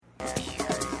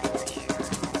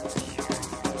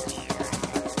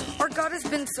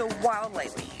been so wild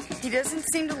lately. He doesn't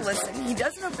seem to listen, he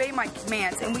doesn't obey my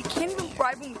commands, and we can't even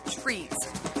bribe him with treats.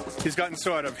 He's gotten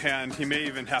so out of hand, he may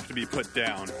even have to be put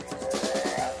down.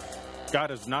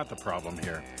 God is not the problem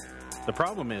here. The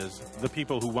problem is the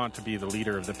people who want to be the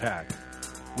leader of the pack.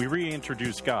 We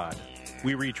reintroduce God.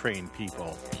 We retrain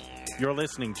people. You're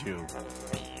listening to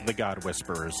The God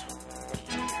Whisperers.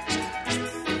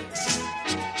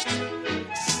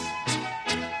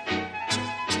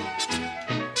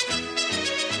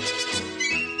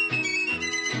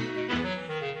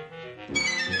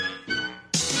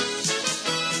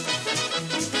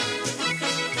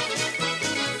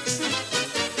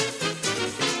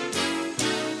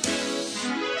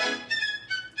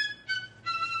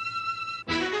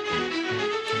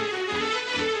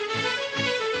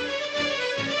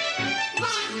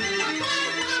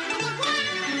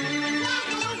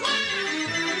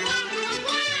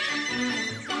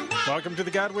 Welcome to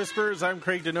the God Whisperers. I'm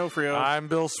Craig D'Onofrio. I'm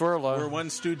Bill Swirla. We're one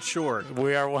stooge short.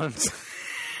 We are one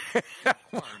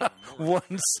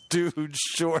stooge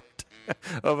short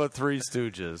of a Three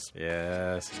Stooges.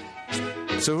 Yes.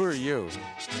 So who are you?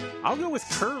 I'll go with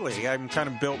Curly. I'm kind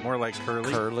of built more like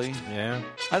Curly. Curly? Yeah.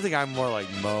 I think I'm more like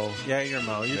Mo. Yeah, you're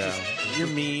Mo. You're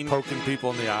mean. Poking people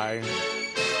in the eye.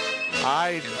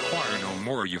 Inquire no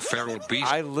more, you feral beast.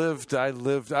 I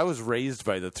was raised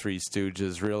by the Three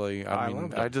Stooges, really. I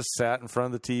mean, I just sat in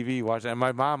front of the TV watching, and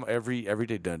my mom every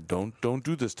day, don't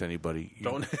do this to anybody.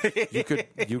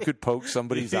 You could poke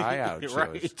somebody's eye out.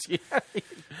 Right. Yeah.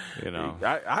 You know.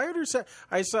 I understand.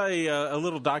 I saw a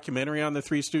little documentary on the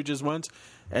Three Stooges once,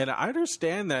 and I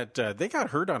understand that they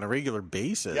got hurt on a regular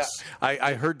basis. Yeah.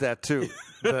 I heard that too.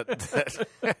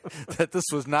 that this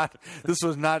was not.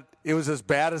 It was as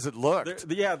bad as it looked.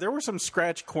 There were some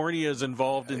scratched corneas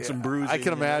involved in some bruising. I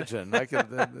can imagine.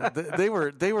 They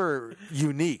were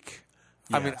unique.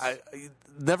 Yes. I mean,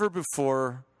 never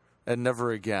before and never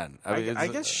again. I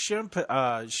guess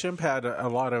Shemp had a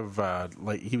lot of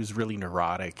he was really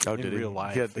neurotic in real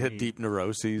life. He had deep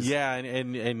neuroses. Yeah,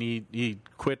 and he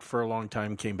quit for a long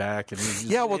time, came back, and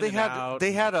he was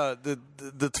they had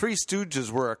the Three Stooges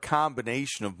were a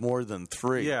combination of more than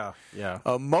three. Yeah.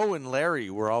 Mo and Larry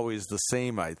were always the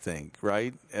same, I think,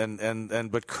 right?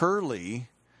 But Curly.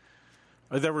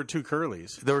 There were two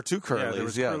Curlies. There were two Curlies. Yeah, there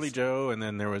was Curly Joe, and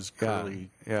then there was Curly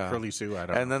Sue. I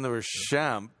don't know. And then there was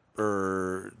Shemp.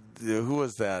 Or who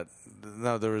was that?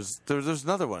 No, there was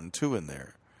another one too in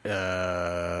there.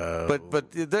 But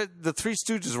the Three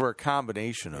Stooges were a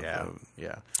combination of them.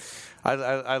 Yeah.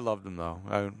 I loved them though.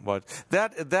 I watched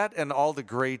that and all the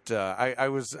great. I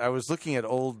was looking at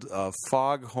old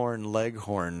Foghorn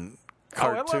Leghorn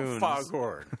cartoons. Oh, I love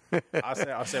Foghorn.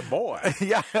 I said, boy.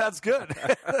 Yeah, that's good.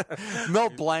 Mel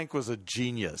Blanc was a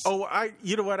genius. Oh,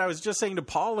 you know what? I was just saying to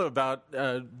Paula about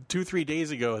 2-3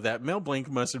 days ago that Mel Blanc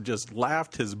must have just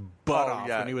laughed his butt off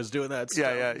when he was doing that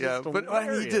stuff. Yeah. But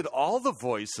he did all the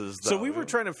voices, though. So we were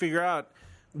trying to figure out.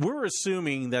 We're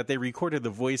assuming that they recorded the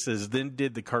voices, then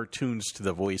did the cartoons to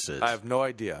the voices. I have no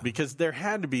idea because there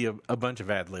had to be a bunch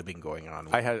of ad-libbing going on.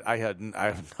 I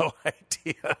have no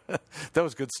idea. That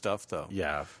was good stuff, though.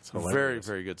 Yeah, it's very,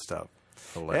 very good stuff.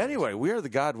 Hilarious. Anyway, we are the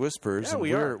God Whisperers. Yeah,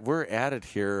 and we're at it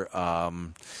here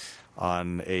on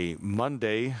a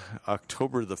Monday,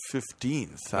 October the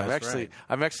 15th.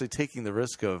 I'm actually taking the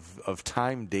risk of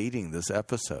time dating this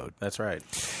episode. That's right.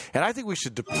 And I think we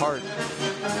should depart.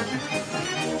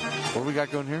 What do we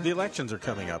got going here? The elections are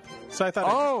coming up. So I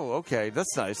thought okay.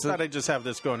 That's nice. I thought I'd just have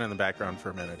this going in the background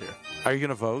for a minute here. Are you going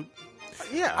to vote?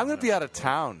 Yeah. I'm going to be out of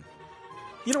town.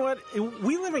 You know what?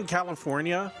 We live in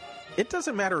California. It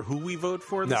doesn't matter who we vote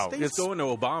for. The state's going to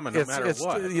Obama no matter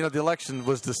what. You know, the election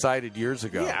was decided years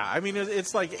ago. Yeah, I mean,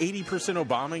 it's like 80%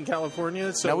 Obama in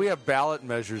California. So now we have ballot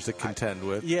measures to contend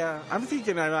with. Yeah, I'm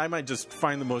thinking I might just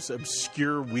find the most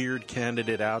obscure, weird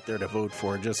candidate out there to vote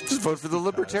for. Just vote for the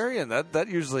Libertarian. That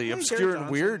usually obscure and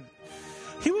weird.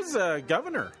 He was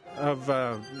governor of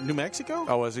New Mexico.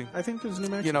 Oh, was he? I think it was New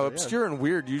Mexico. You know, obscure and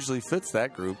weird usually fits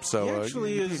that group. So he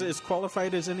actually is as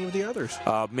qualified as any of the others.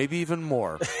 Maybe even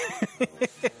more.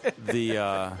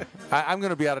 I'm going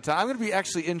to be out of town. I'm going to be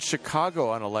actually in Chicago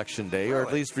on Election Day, or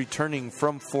at least returning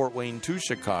from Fort Wayne to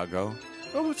Chicago.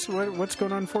 Oh, what's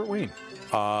going on in Fort Wayne?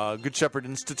 Good Shepherd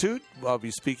Institute. I'll be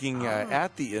speaking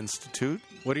at the Institute.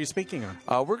 What are you speaking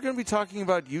on? We're going to be talking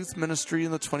about youth ministry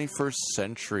in the 21st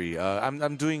century.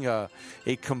 I'm doing a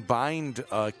combined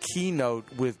keynote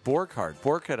with Borchardt.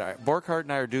 Borchardt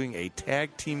and I are doing a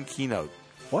tag team keynote.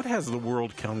 What has the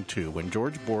world come to when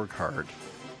George Borchardt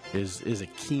is a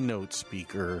keynote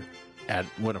speaker at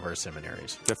one of our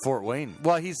seminaries. At Fort Wayne.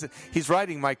 Well, he's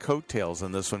riding my coattails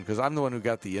in this one because I'm the one who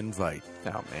got the invite.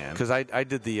 Oh man! Because I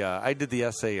did the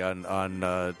essay on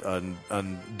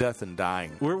death and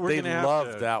dying. They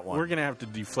loved that one. We're gonna have to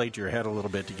deflate your head a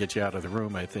little bit to get you out of the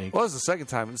room, I think. Well, it was the second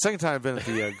time. The second time I've been at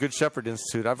the Good Shepherd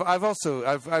Institute.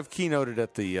 I've keynoted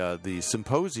at the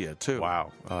symposia too.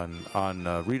 Wow.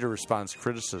 On reader response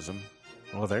criticism.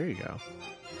 Well, there you go.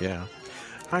 Yeah.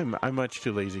 I'm much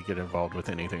too lazy to get involved with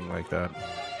anything like that.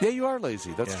 Yeah, you are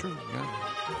lazy. That's true.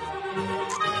 Yeah.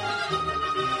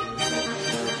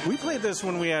 We played this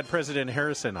when we had President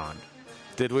Harrison on.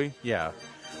 Did we? Yeah.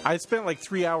 I spent like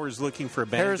 3 hours looking for a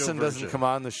banjo Harrison version. doesn't come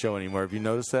on the show anymore. Have you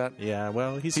noticed that? Yeah,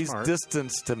 well, he's smart.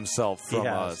 Distanced himself from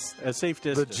us. A safe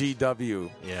distance. The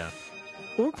GW. Yeah.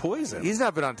 Or Poison. He's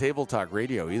not been on Table Talk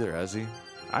Radio either, has he?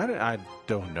 I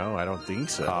don't know. I don't think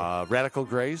so. Radical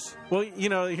Grays? Well,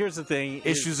 here's the thing.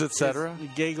 Issues, etc.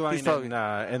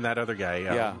 Gagline and that other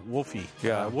guy, Wolfie.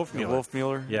 Yeah.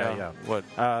 Wolfmuller. Yeah. What?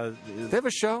 They have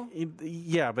a show?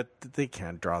 Yeah, but they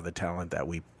can't draw the talent that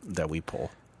we pull.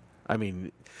 I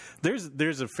mean,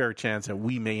 there's a fair chance that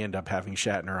we may end up having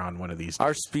Shatner on one of these days.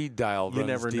 Our speed dial runs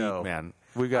never deep, know. man.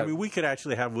 We could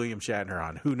actually have William Shatner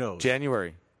on. Who knows?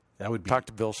 January. That would be. Talk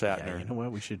to Bill Shatner. Yeah, you know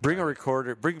what? We should bring a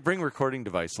recorder. Bring recording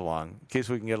device along in case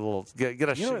we can get a little get a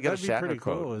that'd be Shatner pretty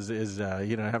quote. cool. Is have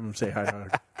him say hi to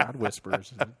God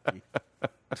Whispers.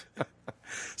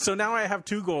 So now I have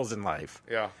 2 goals in life.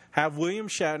 Yeah. Have William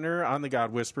Shatner on the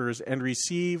God Whispers and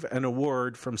receive an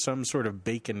award from some sort of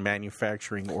bacon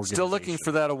manufacturing organization. Still looking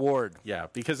for that award. Yeah,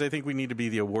 because I think we need to be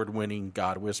the award-winning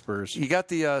God Whispers. You got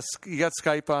the you got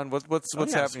Skype on. What's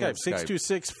happening on Skype?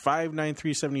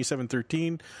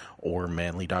 626-593-7713 or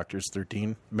Manly Doctors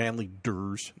 13, Manly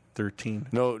Durs 13.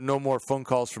 No more phone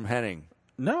calls from Henning.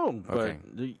 No, but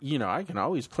I can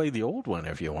always play the old one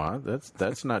if you want.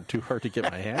 That's not too hard to get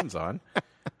my hands on.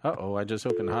 I just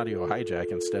opened Audio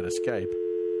Hijack instead of Skype.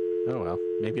 Oh well,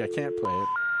 maybe I can't play it.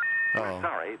 Uh-oh.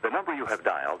 Sorry, the number you have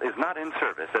dialed is not in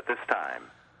service at this time.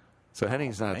 So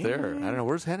Henning's not there. I don't know,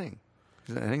 where's Henning?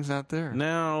 Henning's not there.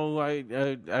 No,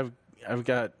 I've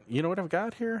got. You know what I've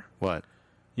got here? What?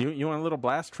 You want a little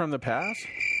blast from the past?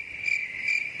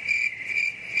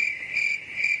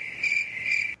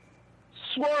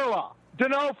 Swirla,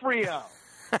 D'Onofrio.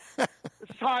 This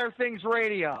is Higher Things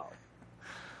Radio.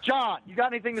 John, you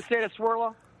got anything to say to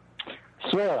Swirla?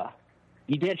 Swirla,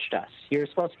 you ditched us. You were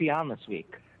supposed to be on this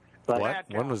week. But what?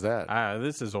 When was that?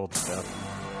 This is old stuff.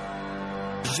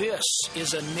 This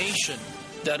is a nation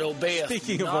that obeyeth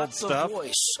Speaking of not old the stuff.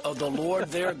 voice of the Lord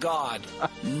their God,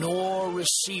 nor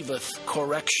receiveth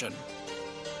correction.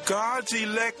 God's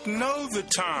elect know the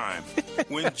time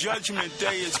when Judgment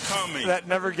Day is coming. That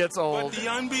never gets old. But the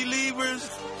unbelievers,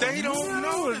 they don't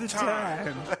know the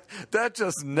time. That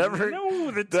just never.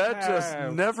 That just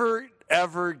never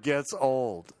ever gets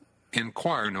old.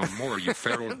 Inquire no more, you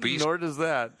feral beast. Nor does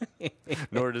that.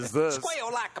 Nor does this.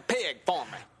 Squeal like a pig for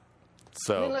me.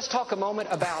 So let's talk a moment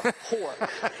about pork,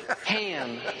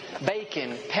 ham,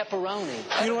 bacon, pepperoni.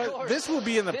 You know what? This will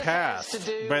be in the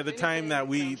past by the time that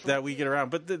we get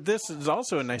around. But this is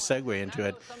also a nice segue into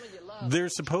it. There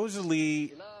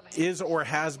supposedly is or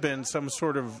has been some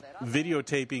sort of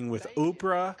videotaping with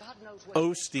Oprah,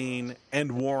 Osteen,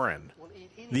 and Warren.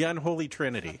 The unholy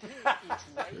trinity,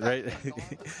 right?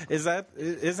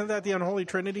 Isn't that the unholy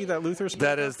trinity that Luther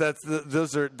spoke of?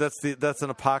 That's an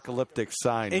apocalyptic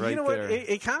sign, and right you know there. What?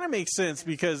 It kind of makes sense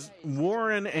because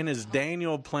Warren and his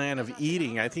Daniel plan of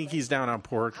eating, I think he's down on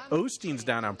pork. Osteen's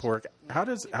down on pork. How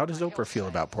does Oprah feel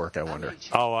about pork? I wonder.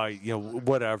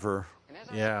 Whatever.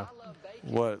 Yeah.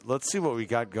 What? Let's see what we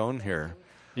got going here.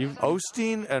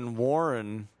 Osteen and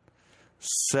Warren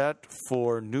set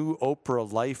for new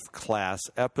Oprah Life class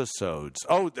episodes.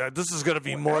 Oh, this is going to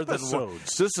be more than one.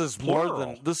 This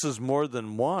is more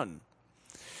than one.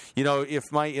 You know,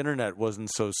 if my internet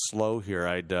wasn't so slow here,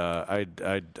 I'd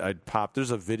pop. There's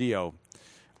a video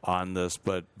on this,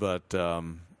 but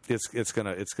it's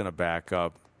gonna back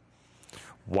up.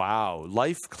 Wow,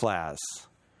 Life class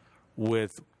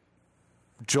with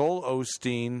Joel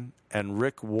Osteen and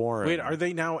Rick Warren. Wait, are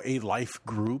they now a life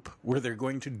group where they're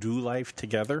going to do life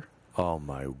together? Oh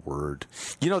my word!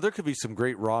 You know, there could be some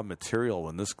great raw material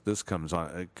when this comes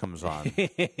on. Be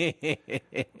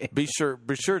sure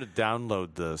to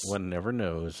download this. One never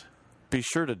knows. Be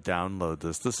sure to download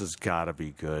this. This has got to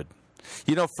be good.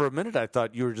 You know, for a minute I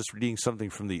thought you were just reading something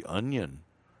from The Onion.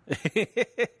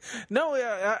 No,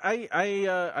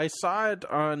 I saw it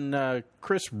on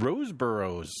Chris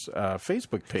Roseborough's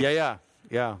Facebook page. Yeah.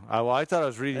 Well, I thought I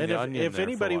was reading The Onion. If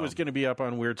anybody was going to be up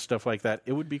on weird stuff like that,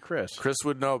 it would be Chris. Chris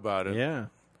would know about it. Yeah.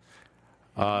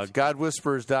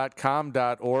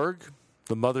 GodWhispers.com.org,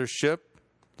 the mothership,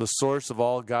 the source of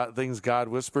all things God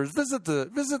Whispers. Visit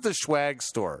the swag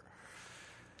store.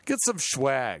 Get some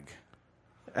swag.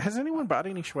 Has anyone bought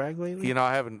any swag lately? You know,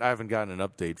 I haven't gotten an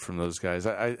update from those guys.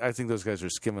 I think those guys are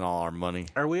skimming all our money.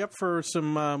 Are we up for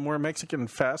some more Mexican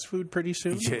fast food pretty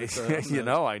soon? Yeah, you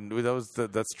know, I knew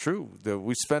that's true.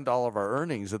 We spent all of our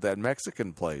earnings at that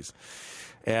Mexican place,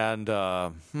 and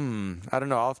I don't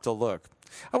know. I'll have to look.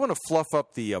 I want to fluff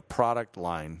up the product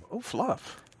line. Oh,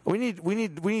 fluff! We need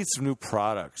some new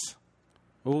products.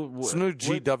 Some new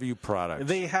GW products.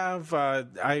 They have.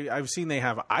 I've seen they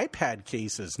have iPad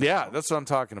cases now. Yeah, that's what I'm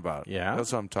talking about. Yeah,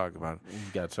 that's what I'm talking about.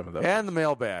 You've got some of those. And the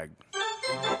mailbag.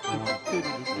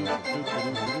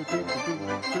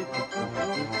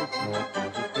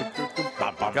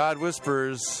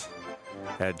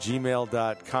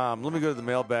 GodWhispers@gmail.com. Let me go to the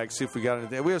mailbag, see if we got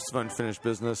anything. We have some unfinished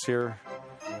business here.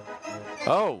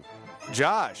 Oh,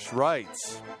 Josh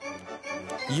writes,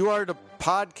 "You are to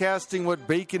podcasting what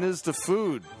bacon is to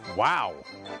food." Wow.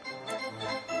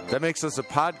 That makes us a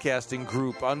podcasting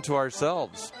group unto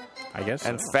ourselves. I guess.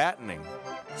 And fattening.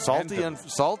 Salty and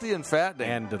fattening.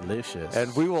 And delicious.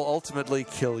 And we will ultimately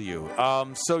kill you.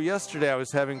 So yesterday I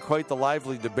was having quite the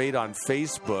lively debate on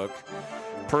Facebook.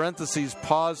 Parentheses,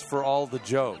 pause for all the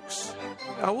jokes.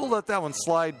 We'll let that one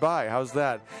slide by. How's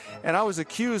that? And I was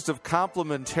accused of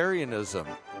complementarianism.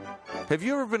 Have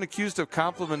you ever been accused of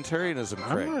complementarianism,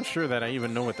 Craig? I'm not sure that I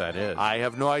even know what that is. I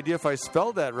have no idea if I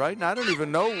spelled that right, and I don't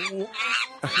even know.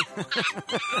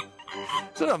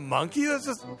 Is it a monkey? That's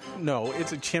just... No,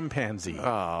 it's a chimpanzee.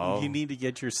 Oh. You need to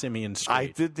get your simian straight. I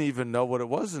didn't even know what it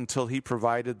was until he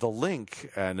provided the link,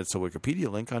 and it's a Wikipedia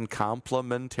link on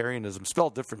complementarianism,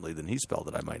 spelled differently than he spelled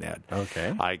it, I might add.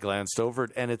 Okay. I glanced over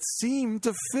it, and it seemed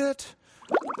to fit.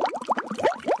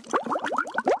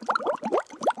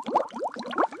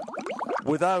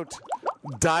 Without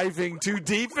diving too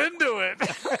deep into it.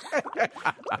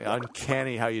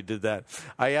 Uncanny how you did that.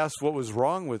 I asked what was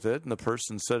wrong with it, and the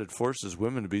person said it forces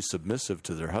women to be submissive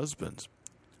to their husbands.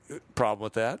 Problem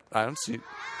with that? I don't see.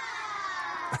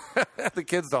 The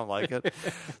kids don't like it.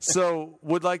 So,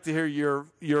 would like to hear your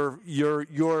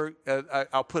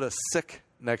I'll put a sick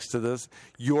next to this.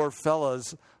 Your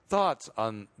fellas' thoughts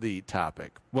on the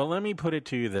topic. Well, let me put it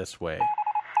to you this way.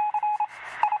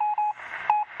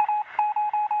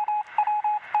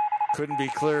 Couldn't be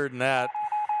clearer than that.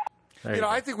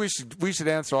 I think we should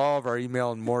answer all of our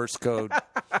email in Morse code.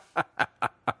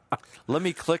 Let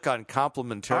me click on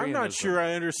complementarianism. I'm not sure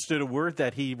I understood a word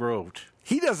that he wrote.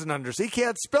 He doesn't understand. He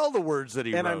can't spell the words that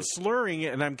he wrote. And I'm slurring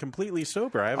it, and I'm completely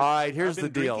sober. All right, here's the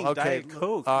deal. Okay, Diet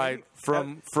Coke. All right,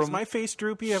 from is my face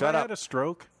droopy? Have I had a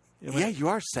stroke? Yeah, you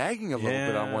are sagging a little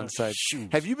bit on one side.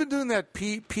 Shoot. Have you been doing that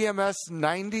PMS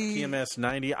 90? PMS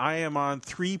 90. I am on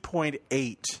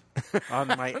 3.8 on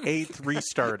my 8th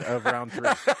restart of round 3.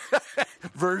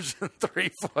 Version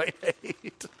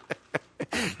 3.8.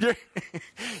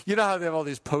 You know how they have all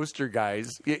these poster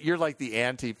guys? You're like the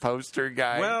anti-poster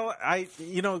guy. Well,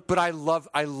 but I love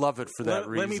it for that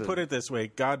reason. Let me put it this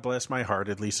way: God bless my heart.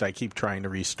 At least I keep trying to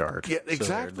restart. Yeah,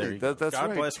 exactly. So that's God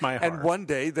right. bless my heart. And one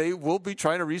day they will be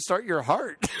trying to restart your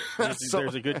heart.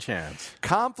 There's a good chance.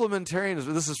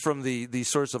 Complementarianism. This is from the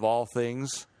source of all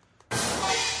things,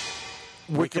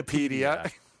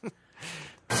 Wikipedia.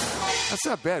 That's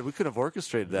not bad. We couldn't have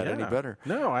orchestrated that any better.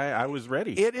 No, I was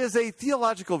ready. It is a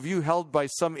theological view held by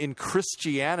some in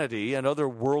Christianity and other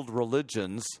world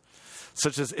religions,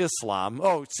 such as Islam.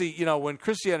 Oh, see, when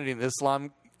Christianity and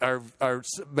Islam are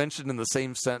mentioned in the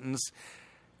same sentence,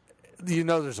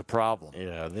 there's a problem.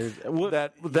 Yeah,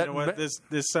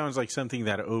 this sounds like something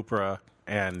that Oprah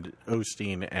and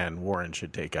Osteen and Warren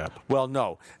should take up. Well,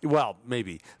 no. Well,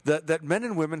 maybe. That men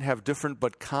and women have different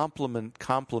but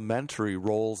complementary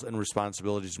roles and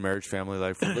responsibilities in marriage, family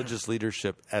life, religious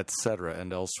leadership, etc.,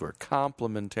 and elsewhere.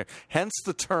 Complementary. Hence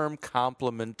the term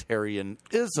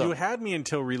complementarianism. You had me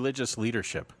until religious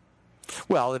leadership.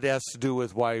 Well, it has to do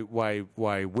with why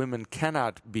women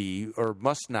cannot be or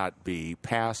must not be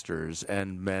pastors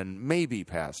and men may be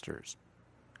pastors.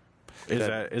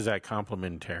 Is that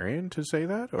complementarian to say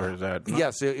that, or is that not?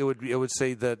 Yes? It would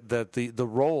say that the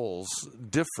roles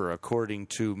differ according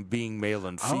to being male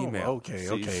and female. Oh, okay.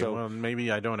 So, well,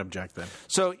 maybe I don't object then.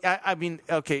 So I mean,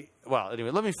 okay. well,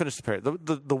 anyway, let me finish the paragraph.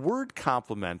 The word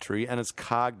complementary and its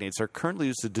cognates are currently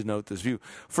used to denote this view.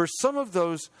 For some of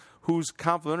those whose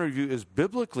complementary view is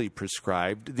biblically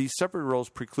prescribed, these separate roles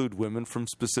preclude women from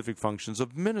specific functions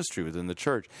of ministry within the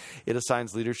church. It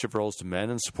assigns leadership roles to men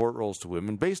and support roles to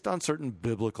women based on certain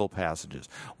biblical passages.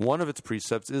 One of its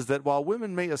precepts is that while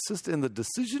women may assist in the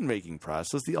decision-making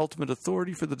process, the ultimate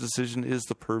authority for the decision is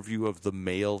the purview of the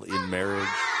male in marriage.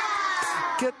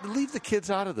 Leave the kids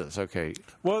out of this, okay?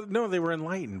 Well, no, they were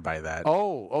enlightened by that.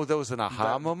 Oh, that was an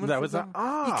aha moment? That was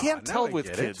you can't tell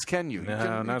with kids, can you?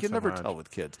 No, you can never tell with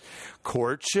kids.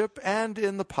 Courtship and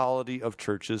in the polity of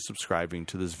churches subscribing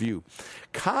to this view.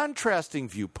 Contrasting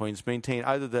viewpoints maintain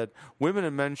either that women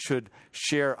and men should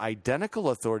share identical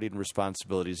authority and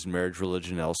responsibilities in marriage,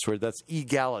 religion, and elsewhere. That's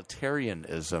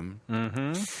egalitarianism.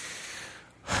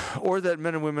 Or that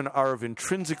men and women are of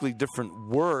intrinsically different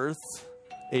worth,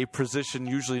 a position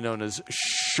usually known as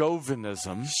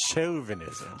chauvinism.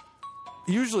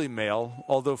 Usually male,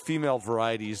 although female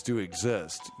varieties do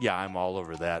exist. Yeah, I'm all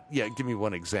over that. Yeah, give me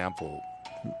one example.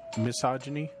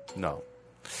 Misogyny? No.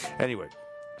 Anyway,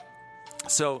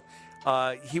 so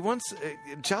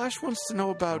Josh wants to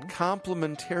know about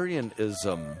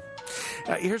complementarianism.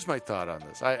 Here's my thought on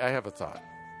this. I have a thought.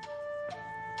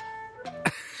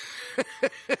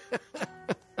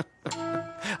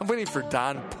 I'm waiting for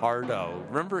Don Pardo.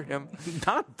 Remember him?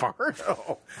 Don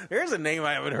Pardo. There's a name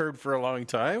I haven't heard for a long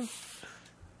time.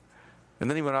 And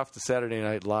then he went off to Saturday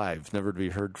Night Live, never to be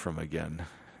heard from again.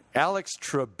 Alex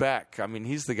Trebek. I mean,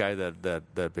 he's the guy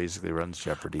that basically runs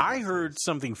Jeopardy. I heard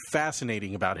something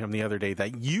fascinating about him the other day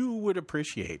that you would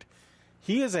appreciate.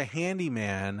 He is a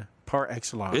handyman par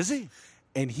excellence. Is he?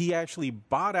 And he actually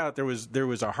bought out. There was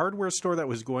a hardware store that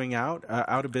was going out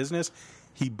of business.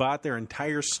 He bought their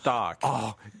entire stock.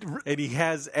 Oh, and he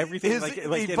has everything.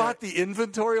 He bought the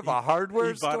inventory of a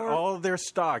hardware store? He bought all of their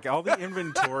stock, all the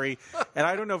inventory. And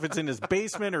I don't know if it's in his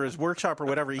basement or his workshop or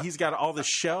whatever. He's got all the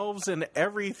shelves and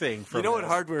everything. You know what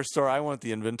hardware store I want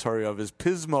the inventory of is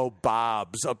Pismo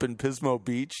Bob's up in Pismo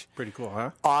Beach. Pretty cool,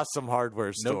 huh? Awesome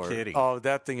hardware store. No kidding. Oh,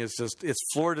 that thing is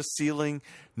it's floor to ceiling,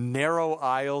 narrow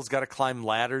aisles, got to climb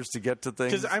ladders to get to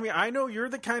things. Because, I mean, I know you're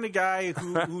the kind of guy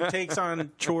who takes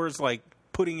on chores like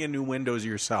putting in new windows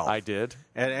yourself. I did.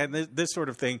 And this sort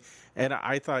of thing. And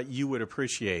I thought you would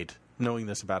appreciate knowing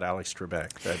this about Alex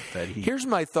Trebek. That he. Here's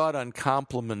my thought on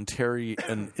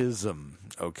complementarianism,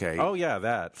 okay? Oh, yeah,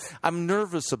 that. I'm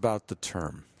nervous about the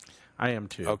term. I am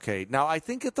too. Okay. Now, I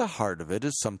think at the heart of it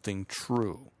is something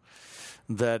true.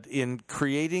 That in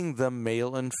creating the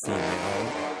male and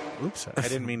female... Oops, I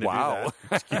didn't mean to do that.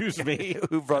 Excuse me.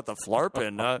 Who brought the flarp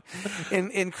in?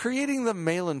 In creating the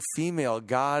male and female,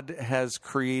 God has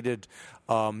created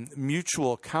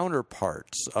mutual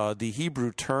counterparts. The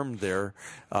Hebrew term there,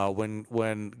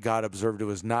 when God observed it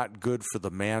was not good for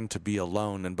the man to be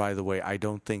alone, and by the way, I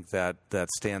don't think that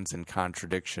stands in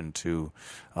contradiction to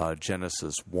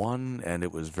Genesis 1, and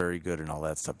it was very good and all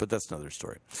that stuff, but that's another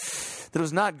story. That it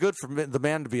was not good for the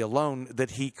man to be alone,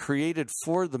 that he created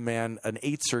for the man an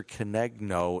Eitzer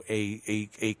Kenegno,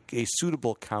 a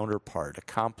suitable counterpart, a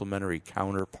complementary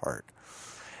counterpart.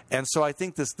 And so I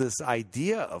think this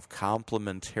idea of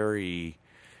complementary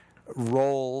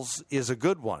roles is a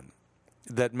good one,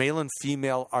 that male and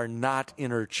female are not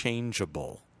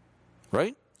interchangeable,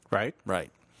 right? Right.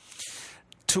 Right.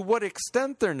 To what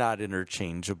extent they're not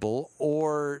interchangeable,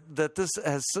 or that this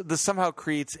somehow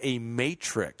creates a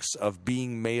matrix of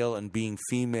being male and being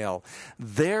female,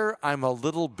 there I'm a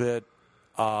little bit...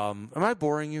 am I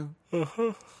boring you?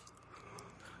 Uh-huh.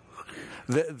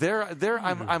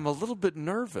 I'm a little bit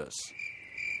nervous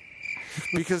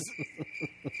because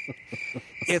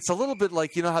it's a little bit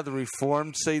like, you know how the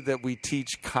Reformed say that we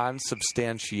teach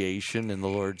consubstantiation in the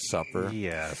Lord's Supper?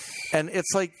 Yes. And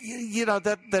it's like, you know,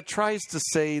 that tries to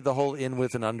say the whole in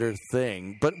with and under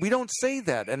thing, but we don't say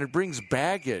that, and it brings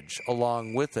baggage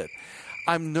along with it.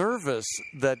 I'm nervous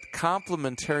that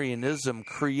complementarianism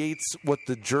creates what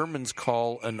the Germans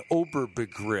call an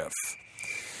Oberbegriff.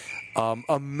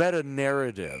 A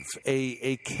meta-narrative,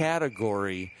 a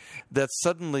category that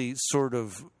suddenly sort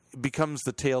of becomes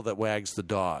the tail that wags the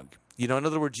dog. You know, in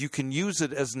other words, you can use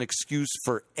it as an excuse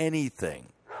for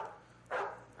anything.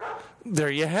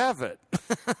 There you have it.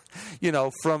 You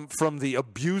know, from the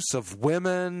abuse of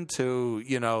women to,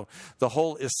 you know, the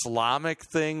whole Islamic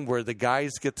thing where the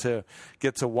guys get to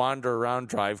wander around,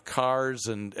 drive cars,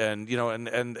 and you know, and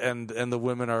the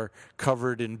women are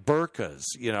covered in burqas,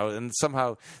 you know, and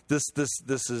somehow this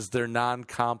is their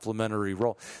non-complementary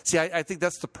role. See, I think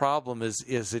that's the problem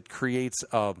is it creates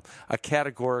a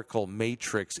categorical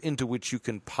matrix into which you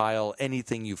can pile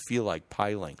anything you feel like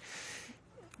piling.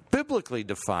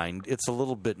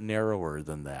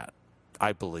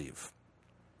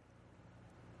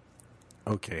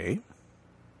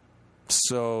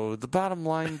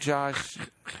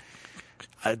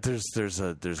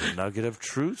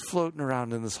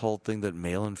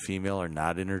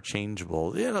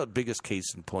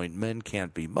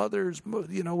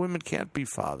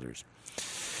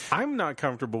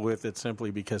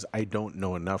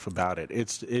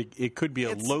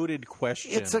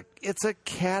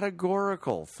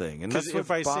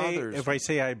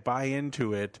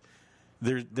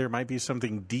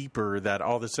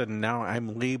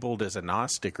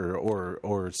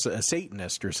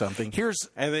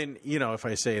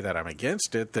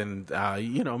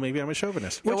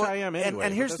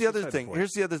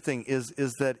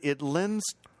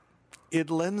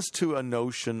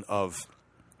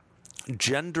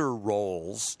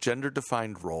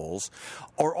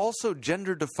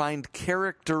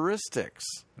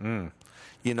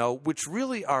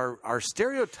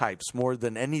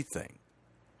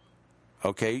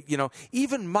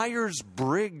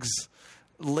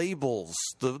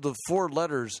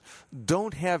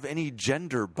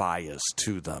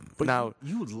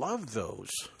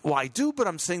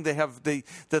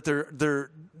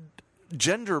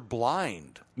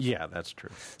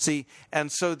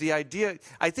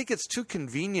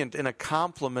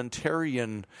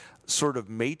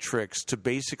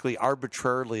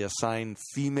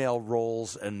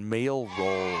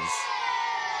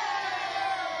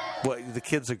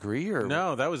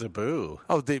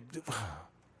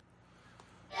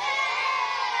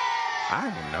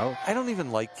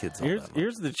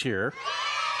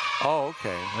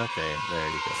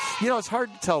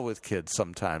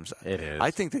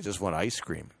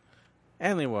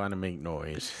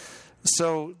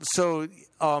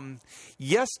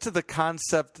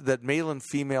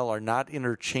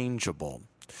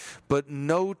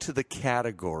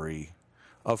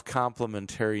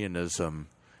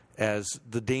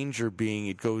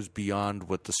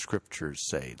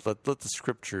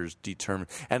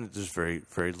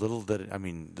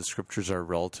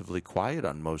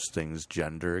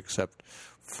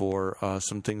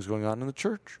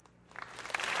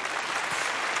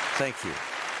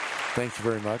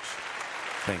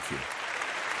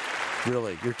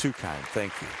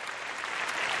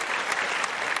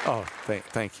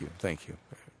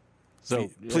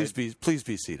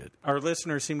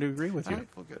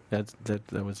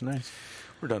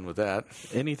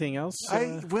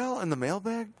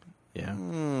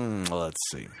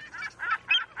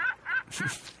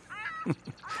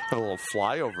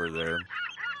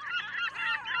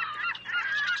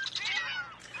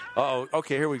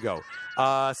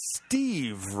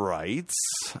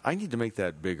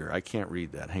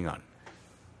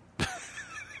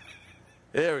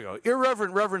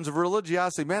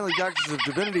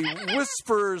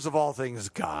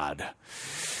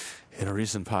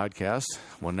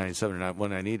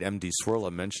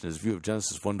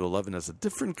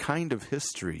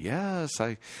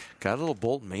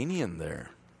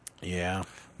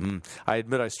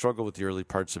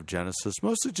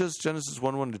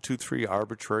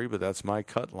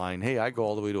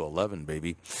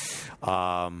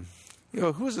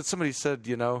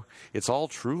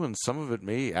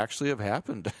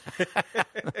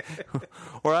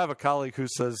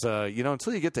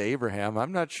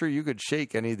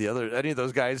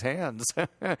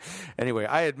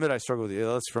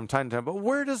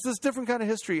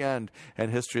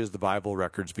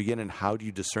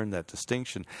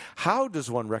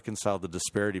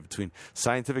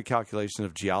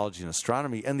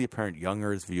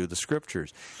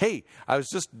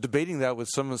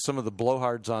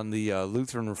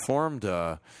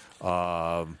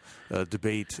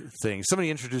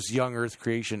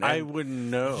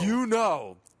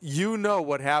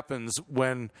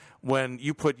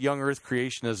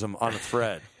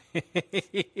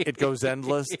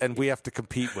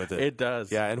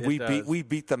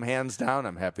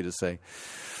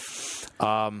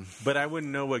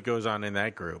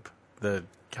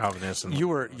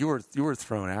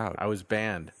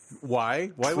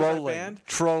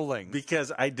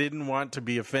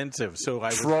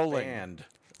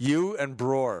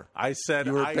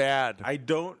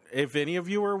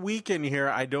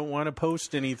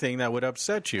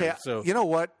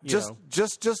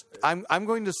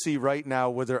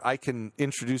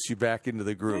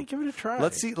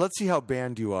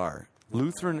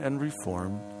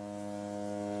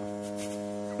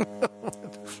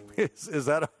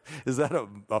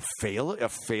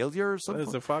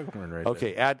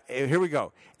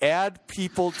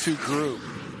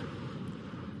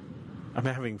 I'm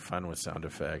having fun with sound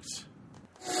effects.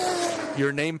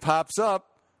 Your name pops up.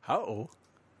 Uh-oh.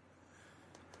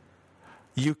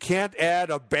 You can't add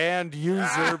a banned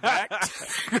user back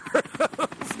to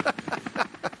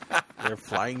They're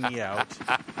flying me out.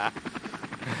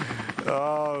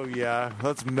 Oh, yeah.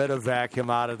 Let's medevac him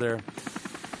out of there.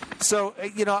 So,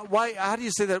 why? How do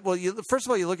you say that? Well, first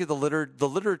of all, you look at the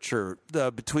literature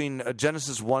between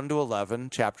Genesis 1 to 11,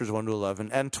 chapters 1 to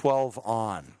 11, and 12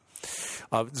 on.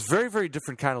 It's very, very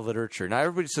different kind of literature. Now,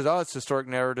 everybody says, oh, it's historic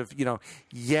narrative.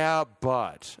 Yeah,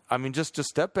 but, I mean, just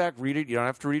step back, read it. You don't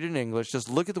have to read it in English. Just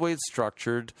look at the way it's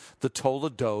structured, the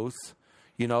Toledoth,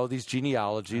 these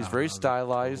genealogies, very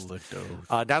stylized.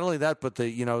 Not only that, but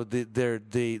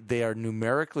they are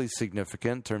numerically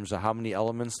significant in terms of how many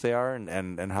elements they are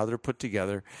and how they're put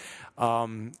together.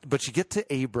 But you get to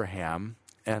Abraham,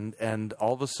 and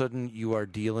all of a sudden you are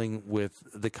dealing with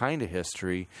the kind of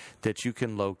history that you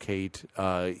can locate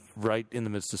right in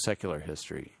the midst of secular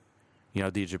history.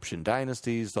 The Egyptian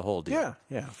dynasties, the whole deal.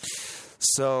 Yeah.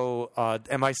 So,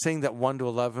 am I saying that 1 to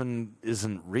 11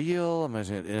 isn't real? Am I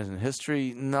saying it isn't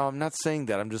history? No, I'm not saying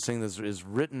that. I'm just saying this is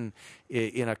written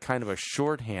in a kind of a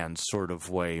shorthand sort of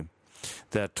way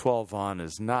that 12 on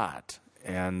is not.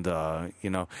 And I'm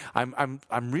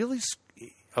really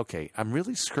I'm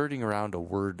really skirting around a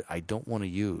word I don't want to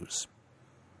use.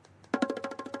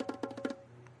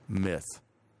 Myth.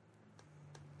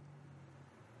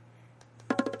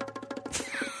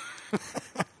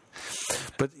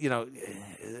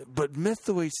 But myth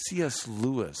the way C.S.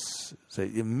 Lewis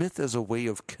said, myth as a way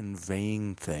of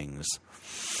conveying things.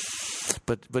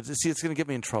 But see, it's going to get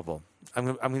me in trouble. I'm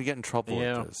going to get in trouble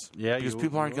with this. Yeah, because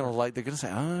people aren't going to like. They're going to say,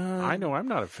 I know, I'm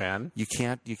not a fan. You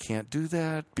can't do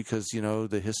that because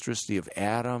the historicity of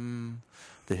Adam,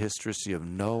 the historicity of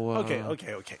Noah. Okay.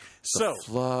 The So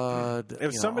flood.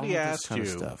 If somebody asked you,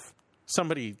 stuff.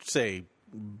 Somebody say.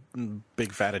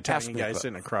 Big fat Italian guy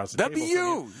sitting across the That'd table.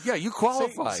 That'd be you. Yeah, you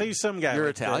qualify. Say some guy. You're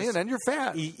like Italian this, and you're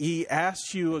fat. He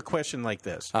asked you a question like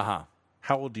this. Uh-huh.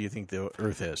 How old do you think the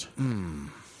Earth is?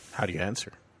 How do you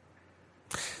answer?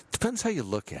 Depends how you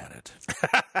look at it.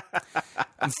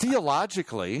 And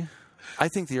theologically, I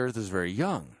think the Earth is very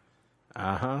young.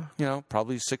 Uh-huh.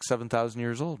 Probably 6,000-7,000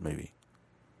 years old, maybe.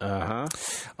 Uh-huh.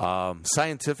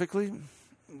 Scientifically,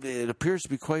 it appears to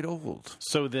be quite old.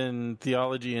 So then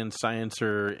theology and science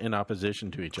are in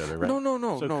opposition to each other, right?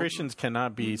 No. So Christians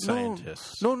cannot be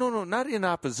scientists. No. Not in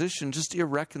opposition, just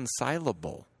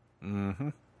irreconcilable. Mm-hmm.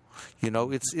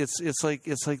 It's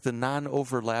like the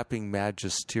non-overlapping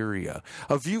magisteria.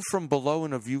 A view from below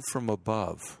and a view from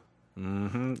above.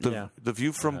 Mm-hmm. The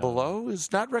view from below is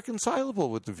not reconcilable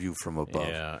with the view from above.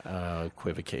 Yeah,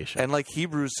 equivocation. And like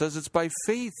Hebrews says, it's by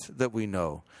faith that we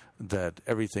know that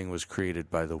everything was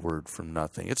created by the word from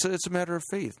nothing. It's a matter of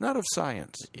faith, not of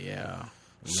science. Yeah.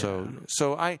 So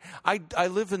I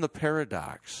live in the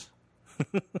paradox.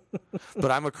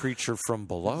 But I'm a creature from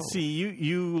below. See,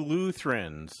 you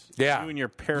Lutherans, you and your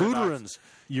paradox, Lutherans,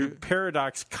 your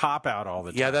paradox cop out all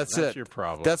the time. Yeah, that's it. Your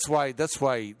problem. That's why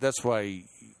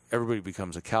everybody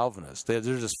becomes a Calvinist. They're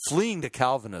just fleeing to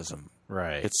Calvinism.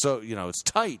 Right. It's so it's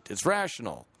tight. It's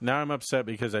rational. Now I'm upset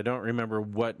because I don't remember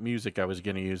what music I was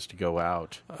going to use to go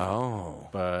out. Oh,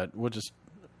 but we'll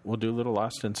do a little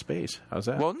Lost in Space. How's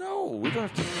that? Well, no, we don't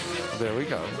have to. There we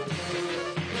go.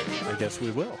 I guess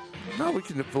we will. No, we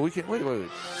can. But we can. Wait.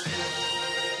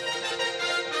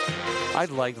 I'd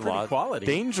like a lot. Quality.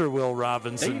 Danger, Will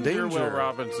Robinson. Danger, Will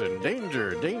Robinson.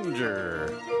 Danger.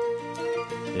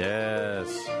 Yes.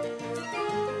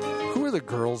 Who were the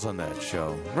girls on that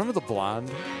show? Remember the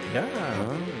blonde?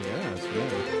 Yeah. Yes.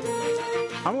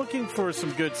 Yeah. I'm looking for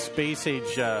some good space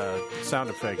age sound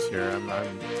effects here. I'm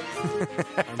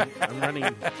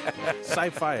running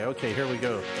sci-fi. Okay, here we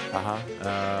go.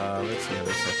 Let's see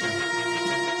this second.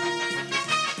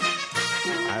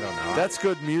 I don't know. That's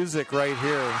good music right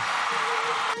here.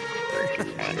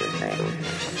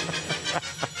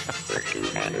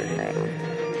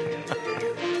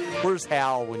 Where's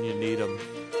Hal when you need him?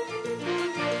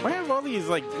 Why have all these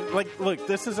like look,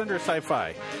 this is under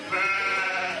sci-fi.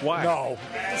 Why? No.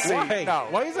 See, why? No.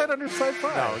 Why is that under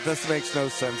sci-fi? No, this makes no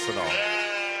sense at all.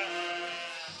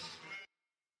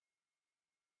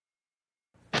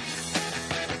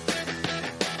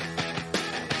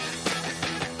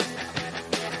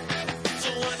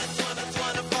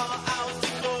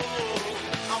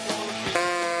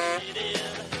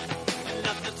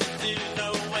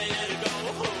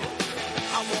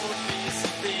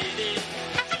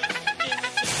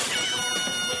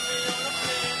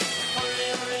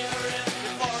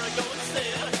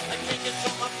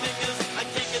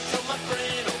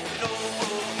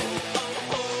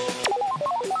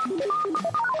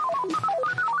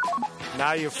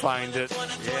 Now you find it.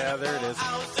 Yeah, there it is.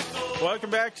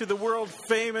 Welcome back to the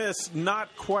world-famous,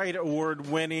 not quite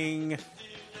award-winning,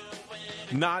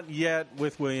 not yet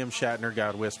with William Shatner,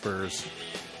 God Whispers.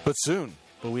 But soon.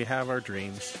 But we have our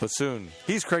dreams. But soon.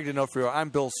 He's Craig D'Onofrio. I'm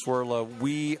Bill Swirla.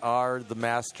 We are the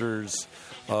masters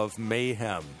of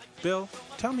mayhem. Bill,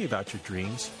 tell me about your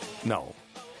dreams. No.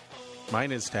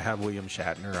 Mine is to have William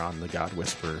Shatner on the God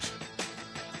Whispers.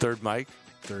 Third mic?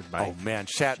 Third mic. Oh, man,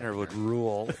 Shatner would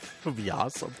rule. It would be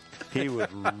awesome. He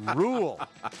would rule.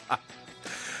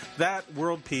 That,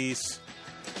 world peace,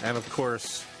 and, of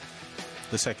course,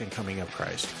 the second coming of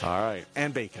Christ. All right.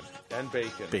 And bacon.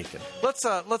 Bacon. Let's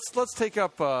take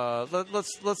up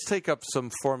let's take up some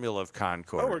Formula of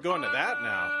Concord. Oh, we're going to that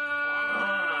now.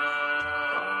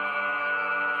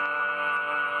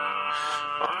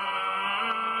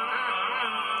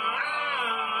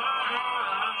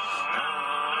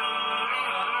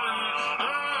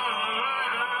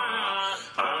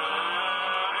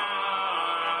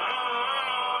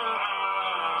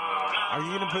 Are you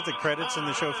going to put the credits in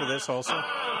the show for this also?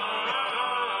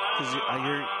 Because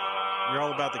you're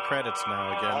all about the credits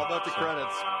now again. All about the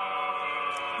credits.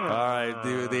 All right,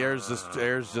 the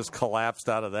air's just collapsed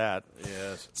out of that.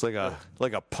 Yes, it's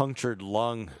like a punctured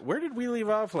lung. Where did we leave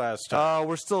off last time?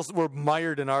 We're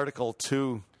mired in Article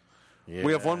 2. Yeah.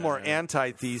 We have one more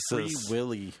antithesis. Free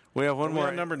Willy. We have one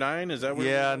more. Number 9? Is that what?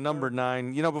 Yeah, number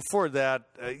 9. You know, before that,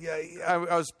 I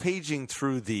was paging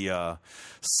through the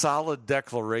Solid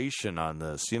Declaration on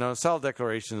this. You know, Solid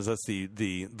Declaration that's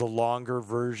the longer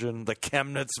version, the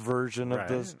Chemnitz version of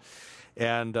this.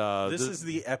 And this is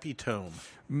the epitome.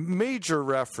 Major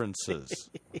references,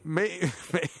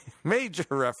 major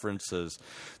references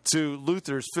to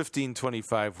Luther's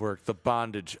 1525 work, The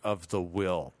Bondage of the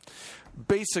Will.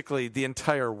 Basically, the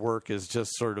entire work is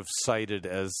just sort of cited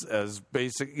as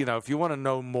basic. You know, if you want to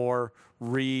know more,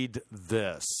 read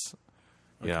this.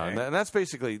 You know, and that's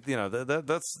basically, you know,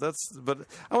 that's. But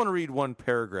I want to read one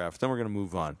paragraph. Then we're going to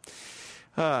move on.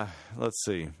 Let's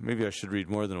see. Maybe I should read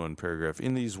more than one paragraph.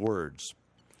 In these words,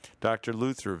 Dr.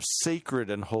 Luther of sacred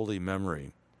and holy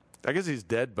memory. I guess he's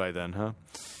dead by then, huh?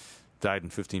 Died in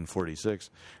 1546,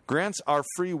 grants our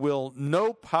free will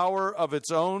no power of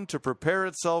its own to prepare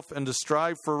itself and to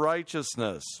strive for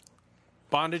righteousness.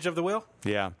 Bondage of the will?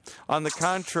 Yeah. On the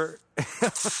contrary,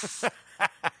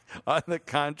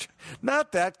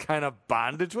 not that kind of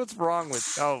bondage. What's wrong with?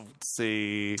 Oh,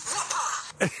 see.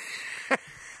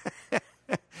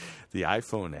 The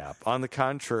iPhone app. On the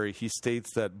contrary, he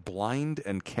states that blind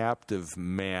and captive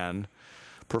man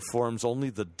performs only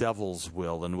the devil's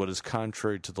will and what is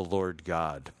contrary to the Lord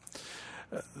God.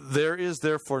 There is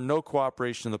therefore no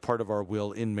cooperation on the part of our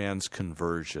will in man's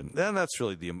conversion. And that's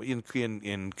really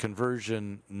in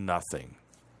conversion, nothing.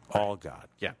 All God.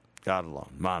 Yeah. God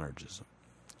alone. Monergism.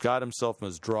 God himself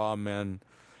must draw men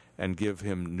and give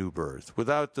him new birth.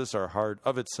 Without this, our heart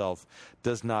of itself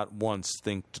does not once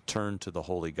think to turn to the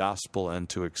Holy Gospel and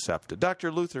to accept it.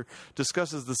 Dr. Luther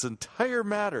discusses this entire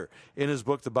matter in his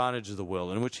book, The Bondage of the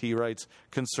Will, in which he writes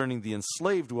concerning the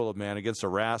enslaved will of man against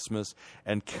Erasmus,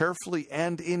 and carefully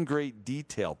and in great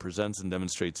detail presents and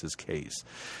demonstrates his case.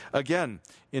 Again,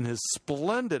 in his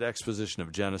splendid exposition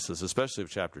of Genesis, especially of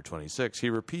chapter 26, he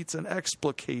repeats and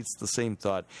explicates the same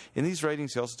thought. In these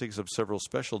writings, he also takes up several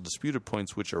special disputed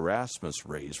points which Erasmus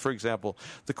raised. For example,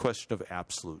 the question of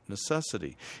absolute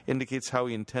necessity indicates how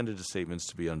he intended his statements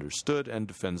to be understood and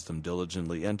defends them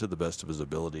diligently and to the best of his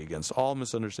ability against all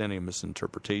misunderstanding and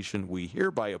misinterpretation. We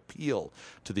hereby appeal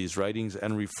to these writings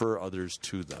and refer others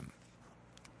to them.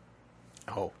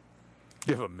 Oh.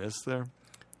 You have a miss there?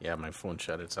 Yeah, my phone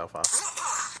shut itself off.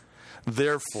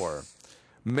 Therefore,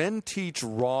 men teach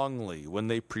wrongly when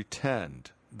they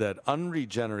pretend that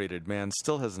unregenerated man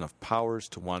still has enough powers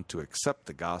to want to accept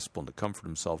the gospel and to comfort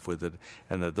himself with it,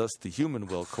 and that thus the human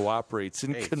will cooperates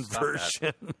in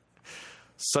conversion.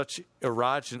 Such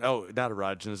erroneous.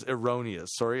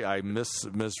 Sorry, I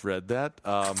misread that.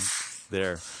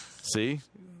 There. See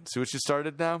what you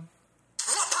started now?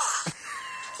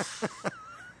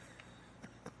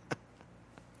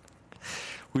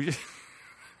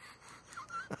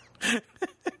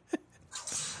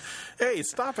 Hey,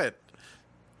 stop it.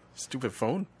 Stupid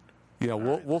phone. You know,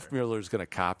 Wolf Mueller is going to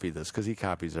copy this because he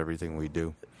copies everything we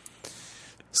do.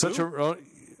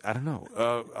 I don't know.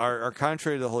 Are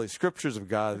contrary to the Holy Scriptures of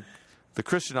God, the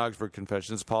Christian Augsburg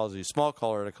Confessions, Apologies, Small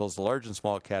Call Articles, the Large and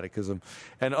Small Catechism,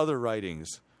 and other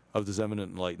writings of this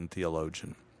eminent enlightened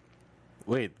theologian.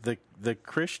 Wait, the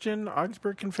Christian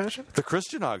Augsburg Confession? The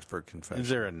Christian Augsburg Confession. Is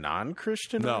there a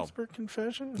non-Christian No. Augsburg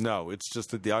Confession? No, it's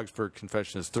just that the Augsburg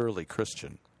Confession is thoroughly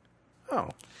Christian. Oh,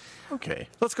 okay.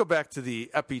 Let's go back to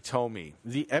the epitome.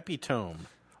 The epitome.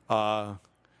 9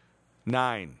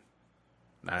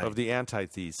 of the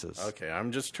antithesis. Okay,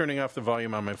 I'm just turning off the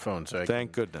volume on my phone.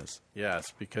 Thank goodness.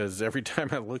 Yes, because every time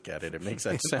I look at it, it makes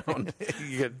that sound.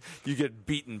 you get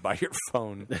beaten by your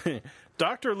phone.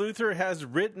 Dr. Luther has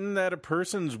written that a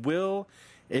person's will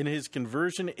in his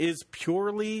conversion is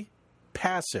purely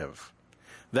passive.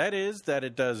 That is, that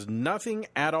it does nothing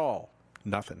at all.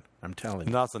 Nothing, I'm telling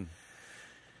you. Nothing.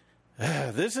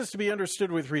 This is to be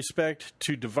understood with respect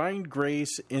to divine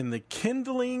grace in the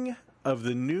kindling of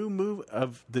the new movements.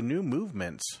 Of the new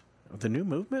movements?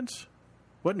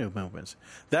 What new movements?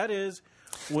 That is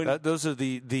when those are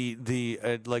the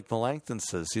like Melanchthon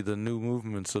says, see the new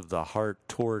movements of the heart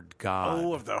toward God.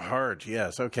 Oh, of the heart.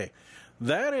 Yes. Okay.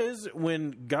 That is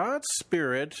when God's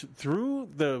Spirit, through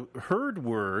the heard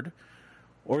word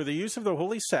or the use of the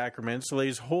holy sacraments,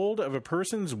 lays hold of a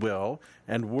person's will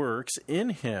and works in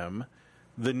him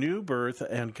the new birth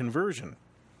and conversion.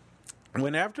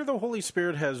 When after the Holy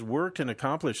Spirit has worked and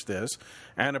accomplished this,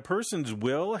 and a person's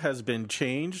will has been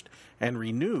changed and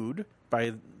renewed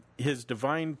by his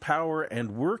divine power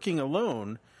and working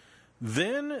alone,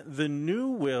 then the new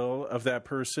will of that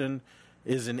person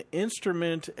is an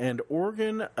instrument and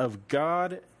organ of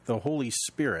God, the Holy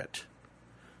Spirit.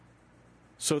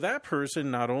 So that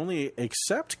person not only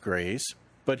accepts grace,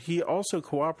 but he also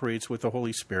cooperates with the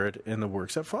Holy Spirit in the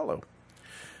works that follow.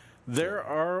 There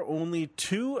are only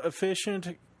 2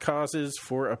 efficient causes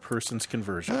for a person's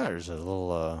conversion. There's a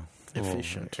little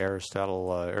efficient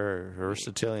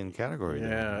Aristotelian category.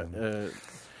 Yeah,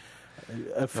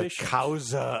 efficient. The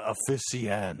causa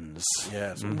efficiens.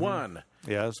 Yes. 1.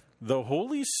 Yes. The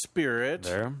Holy Spirit.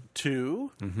 There.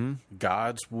 2.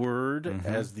 God's Word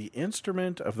as the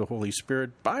instrument of the Holy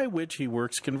Spirit by which he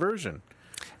works conversion.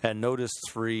 And notice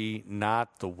 3,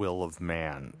 not the will of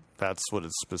man. That's what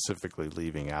it's specifically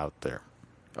leaving out there.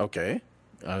 Okay.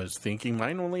 I was thinking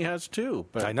mine only has 2.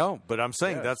 But I know, but I'm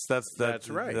saying yes, that's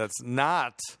right. That's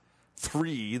not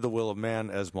 3, the will of man,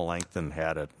 as Melanchthon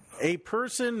had it. A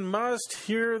person must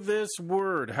hear this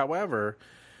word. However,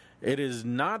 it is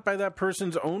not by that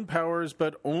person's own powers,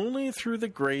 but only through the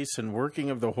grace and working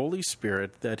of the Holy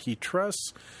Spirit that he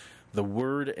trusts the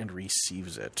word and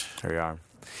receives it. There you are.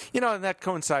 You know, and that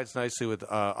coincides nicely with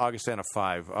Augustana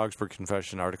 5, Augsburg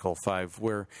Confession, Article 5,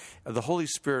 where the Holy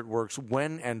Spirit works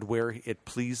when and where it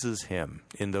pleases him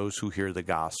in those who hear the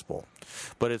gospel.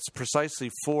 But it's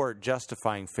precisely for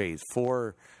justifying faith,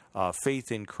 for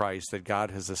faith in Christ, that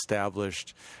God has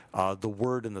established the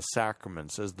Word and the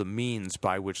sacraments as the means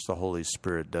by which the Holy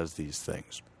Spirit does these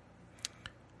things.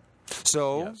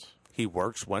 So yes. He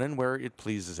works when and where it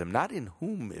pleases him, not in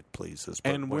whom it pleases.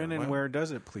 But and when and where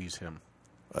does it please him?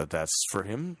 That's for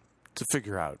him to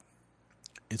figure out.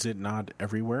 Is it not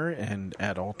everywhere and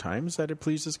at all times that it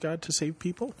pleases God to save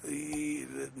people?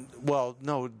 Well,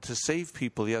 no, to save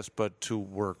people, yes, but to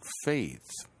work faith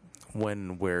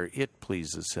when where it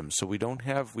pleases him. So we don't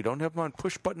have him on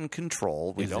push button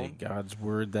control. Is it God's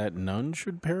word that none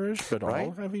should perish, but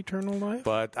all have eternal life?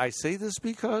 But I say this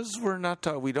because we're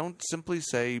not. We don't simply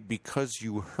say because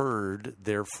you heard,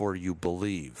 therefore you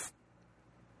believe.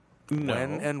 No.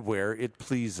 When and where it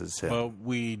pleases him. Well,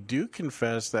 we do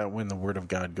confess that when the word of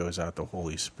God goes out, the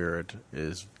Holy Spirit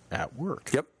is at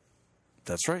work. Yep,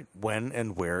 that's right. When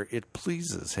and where it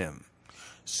pleases him.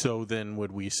 So then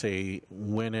would we say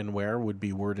when and where would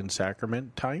be word and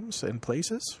sacrament times and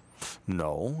places?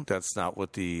 No, that's not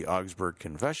what the Augsburg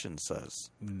Confession says.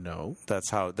 No.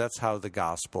 That's how the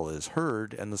gospel is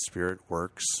heard, and the Spirit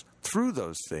works through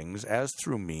those things as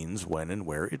through means when and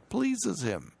where it pleases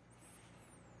him.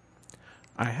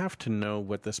 I have to know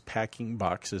what this packing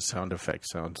box's sound effect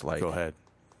sounds like. Go ahead.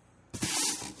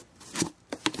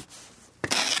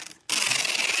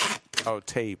 Oh,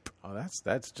 tape. Oh,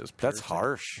 that's just that's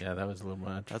harsh. Yeah, that was a little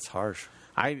much. That's harsh.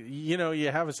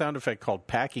 You have a sound effect called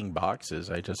packing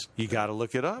boxes. You got to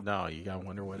look it up. No, you got to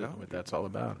wonder what that's all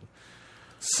about.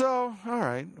 So, all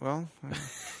right. Well,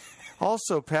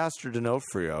 also, Pastor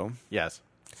D'Onofrio. Yes.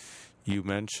 You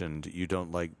mentioned you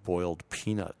don't like boiled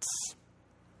peanuts.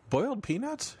 Boiled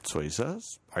peanuts? That's what he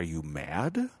says. Are you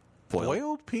mad?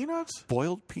 Boiled peanuts?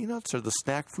 Boiled peanuts are the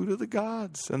snack food of the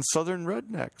gods and southern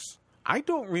rednecks. I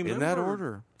don't remember. In that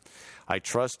order. I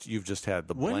trust you've just had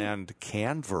the bland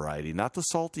canned variety, not the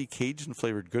salty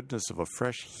Cajun-flavored goodness of a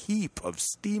fresh heap of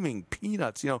steaming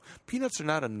peanuts. You know, peanuts are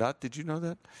not a nut. Did you know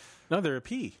that? No, they're a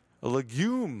pea. A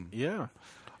legume. Yeah.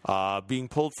 Being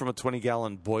pulled from a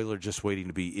 20-gallon boiler just waiting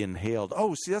to be inhaled.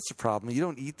 Oh, see, that's the problem. You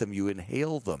don't eat them. You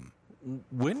inhale them.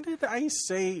 When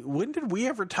did we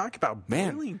ever talk about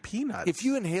boiling peanuts? If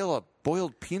you inhale a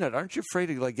boiled peanut, aren't you afraid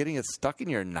of like getting it stuck in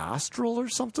your nostril or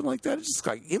something like that? It's just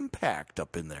like impact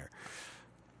up in there.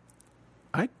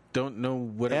 I don't know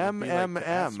what it would be like.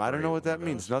 I don't know what that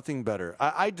means. Nothing better.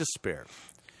 I despair.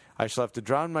 I shall have to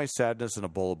drown my sadness in a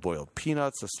bowl of boiled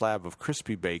peanuts, a slab of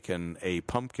crispy bacon, a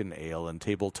pumpkin ale, and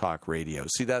table talk radio.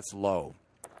 See, that's low.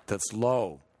 That's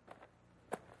low.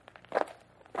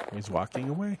 He's walking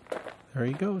away. There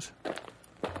he goes.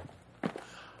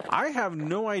 I have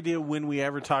no idea when we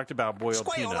ever talked about boiled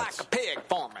peanuts. Like a pig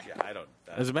for me. Yeah, I don't.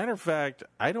 As a matter of fact,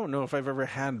 I don't know if I've ever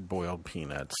had boiled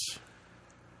peanuts.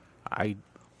 I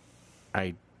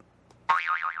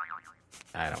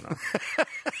don't know.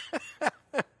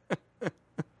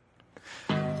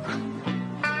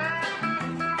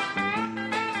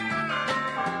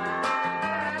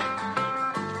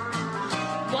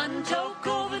 One toke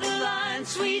over the line,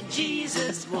 sweet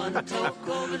Jesus. One toke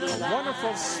over the line. A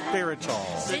wonderful spiritual.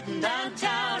 Sitting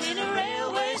downtown in a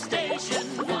railway station.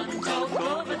 One toke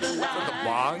over the line.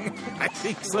 Bong? I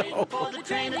think so. Waiting for the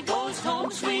train that goes home,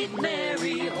 sweet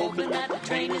Mary. Hoping that the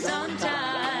train is on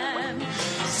time.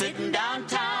 Sitting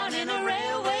downtown in a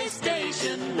railway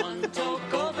station. One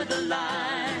toke over the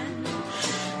line.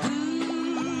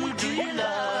 Who do you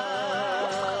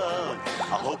love?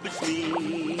 I hope it's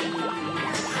me.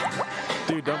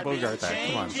 Dude, don't bogart that.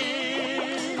 Come on.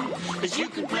 As you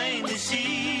can plainly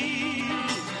see,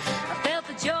 I felt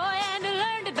the joy and I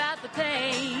learned about the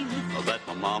pain that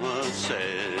my mama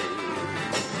said.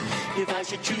 If I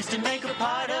should choose to make a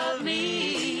part of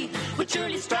me, would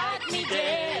surely strike me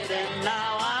dead. And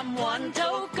now I'm one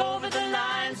toke over the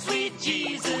line, sweet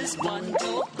Jesus, one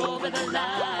toke over the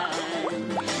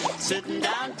line. Sitting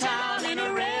downtown in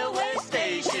a railway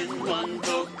station, one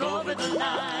toke over the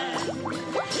line.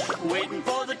 Waiting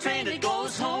for the train that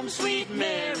goes home, sweet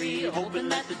Mary, hoping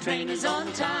that the train is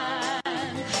on time.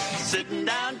 Sitting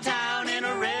downtown in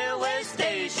a railway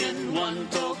station, one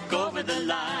toke over the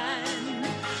line.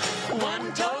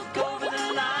 One toke over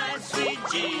the line, sweet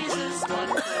Jesus, one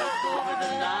toke over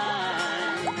the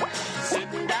line.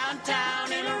 Sitting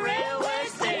downtown in a railway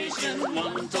station,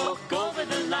 one toke over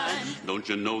the line. Don't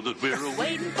you know that we're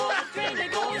waiting for the train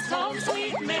that goes home,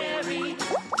 sweet Mary,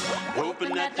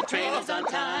 hoping that the train is on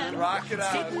time. Rock it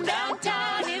out. Sitting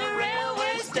downtown in a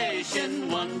railway station,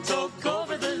 one toke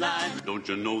over the line. Don't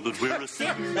you know that we're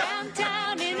sitting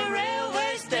downtown in a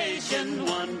railway station,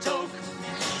 one toke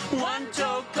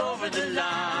over the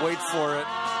line. Wait for it.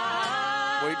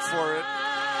 Wait for it.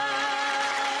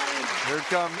 Here it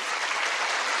comes.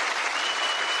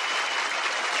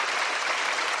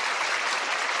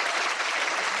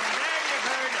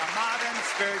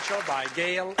 Spiritual by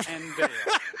Gale and Dale.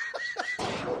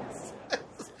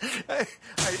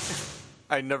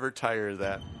 I never tire of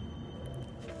that.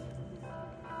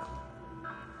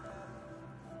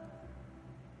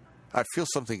 I feel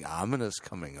something ominous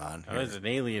coming on here. That was an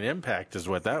alien impact is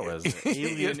what that was.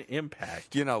 Alien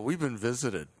impact. You know, we've been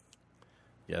visited.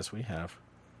 Yes, we have.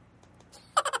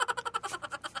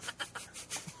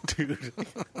 Dude.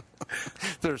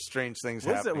 There's strange things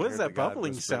happening. What's that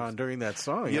bubbling sound during that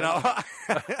song? You know,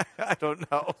 I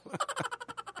don't know.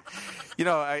 You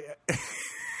know,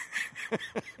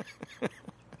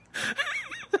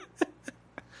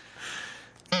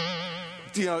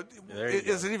 you know,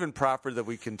 is it even proper that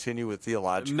we continue with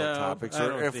theological topics,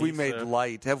 or have we made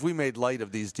light? Have we made light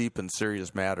of these deep and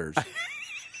serious matters?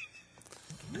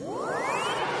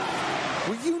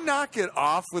 Will you knock it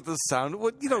off with the sound?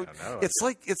 What it's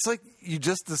like you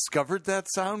just discovered that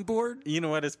soundboard. You know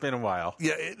what? It's been a while.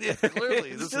 Yeah,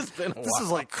 clearly this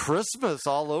is like Christmas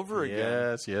all over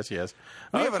again. Yes.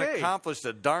 We haven't accomplished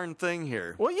a darn thing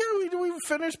here. Well, yeah, we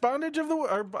finished bondage of the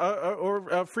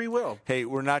or free will. Hey,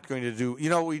 we're not going to do.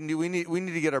 You know, we need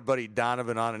to get our buddy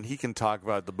Donovan on, and he can talk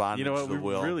about the bondage of the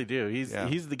will. We really do. He's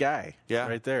the guy. Yeah,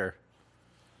 right there.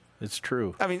 It's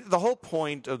true. I mean, the whole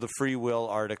point of the free will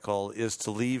article is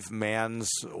to leave man's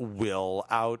will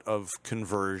out of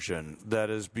conversion.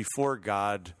 That is, before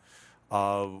God,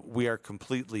 we are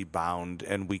completely bound,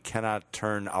 and we cannot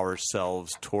turn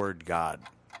ourselves toward God.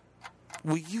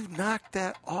 Will you knock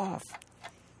that off?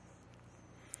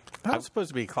 That was supposed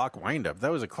to be a clock wind-up. That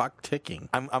was a clock ticking.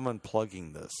 I'm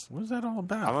unplugging this. What is that all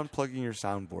about? I'm unplugging your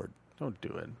soundboard. Don't do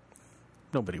it.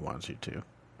 Nobody wants you to.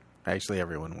 Actually,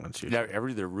 everyone wants you to. Yeah,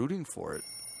 they're rooting for it.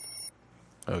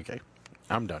 Okay.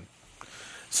 I'm done.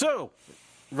 So,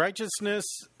 the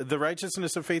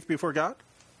righteousness of faith before God?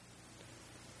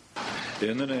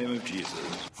 In the name of Jesus.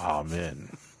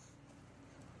 Amen.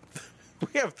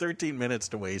 We have 13 minutes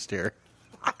to waste here.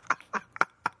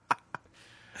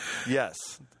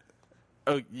 Yes.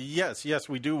 Oh, yes,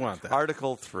 we do want that.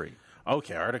 Article 3.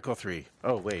 Okay, Article 3.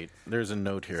 Oh, wait. There's a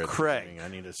note here. Craig. I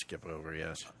need to skip over,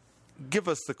 yes. Give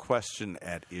us the question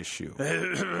at issue.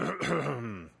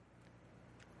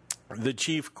 The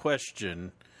chief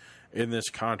question in this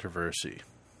controversy.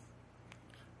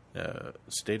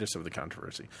 Status of the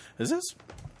controversy. Is this...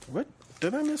 What?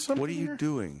 Did I miss something? What are you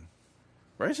doing?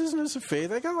 Righteousness of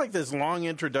faith. I got like this long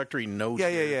introductory note.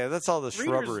 Yeah. That's all the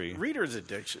shrubbery. Reader's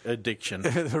addiction.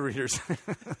 The readers.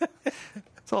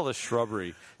 It's all the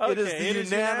shrubbery. Okay, it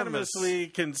is unanimously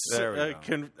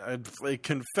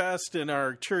confessed in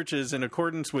our churches in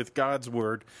accordance with God's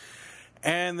word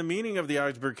and the meaning of the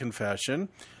Augsburg Confession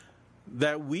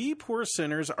that we poor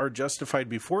sinners are justified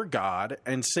before God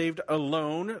and saved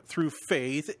alone through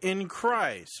faith in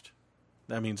Christ.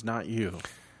 That means not you.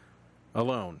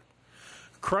 Alone.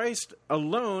 Christ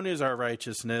alone is our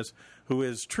righteousness, who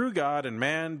is true God and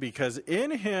man, because in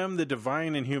him the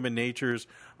divine and human natures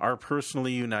are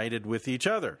personally united with each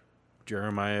other.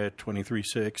 Jeremiah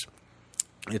 23:6,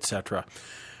 etc.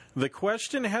 The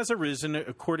question has arisen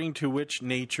according to which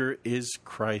nature is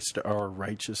Christ our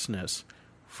righteousness.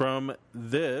 From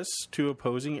this, two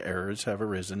opposing errors have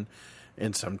arisen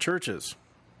in some churches.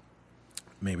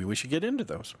 Maybe we should get into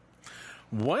those.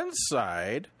 One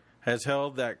side has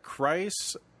held that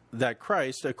Christ,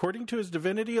 according to his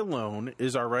divinity alone,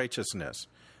 is our righteousness,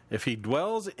 if he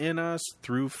dwells in us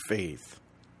through faith.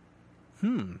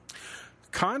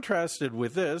 Contrasted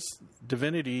with this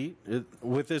divinity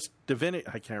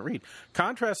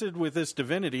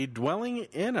dwelling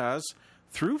in us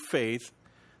through faith,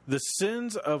 the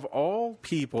sins of all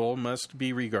people must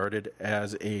be regarded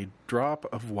as a drop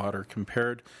of water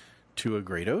compared to a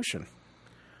great ocean.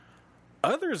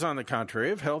 Others, on the contrary,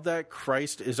 have held that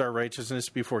Christ is our righteousness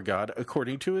before God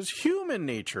according to his human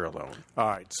nature alone. All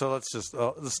right, so let's just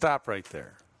stop right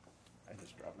there. I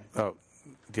just dropped my phone.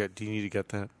 Do you need to get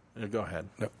that? Go ahead.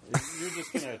 No. You're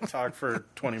just going to talk for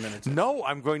 20 minutes. No,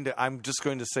 I'm just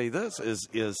going to say this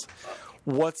is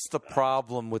what's the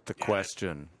problem with the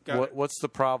question? What's the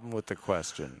problem with the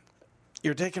question?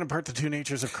 You're taking apart the two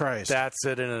natures of Christ. That's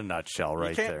it in a nutshell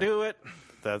right there. You can't do it.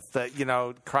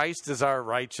 That Christ is our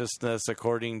righteousness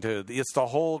according to it's the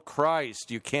whole Christ.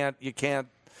 You can't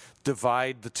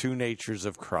divide the two natures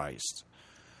of Christ.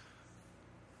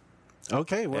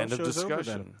 Okay, well, end of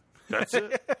discussion. That's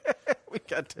it. We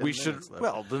got 10 we should left.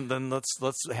 Well, then let's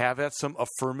have at some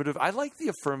affirmative. I like the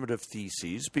affirmative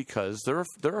theses because they're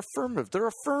affirmative. They're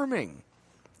affirming.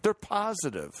 They're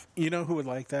positive. You know who would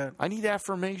like that? I need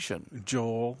affirmation.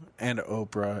 Joel and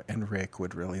Oprah and Rick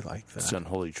would really like that. It's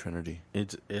unholy trinity.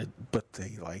 But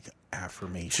they like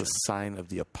affirmation. It's a sign of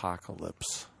the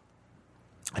apocalypse.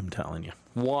 I'm telling you.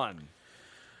 1.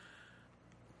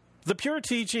 The pure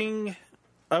teaching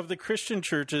of the Christian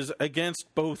churches against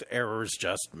both errors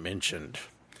just mentioned.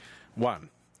 1.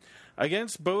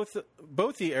 Against both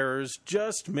the errors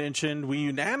just mentioned, we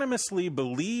unanimously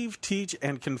believe, teach,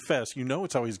 and confess. You know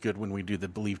it's always good when we do the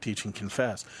believe, teach, and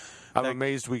confess. I'm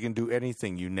amazed we can do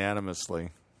anything unanimously.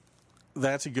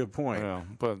 That's a good point. Yeah,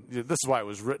 but this is why it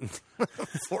was written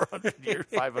 400 years,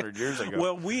 500 years ago.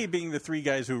 Well, we being the three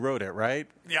guys who wrote it, right?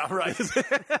 Yeah, right.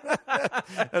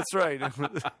 That's right.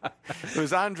 It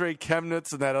was Andre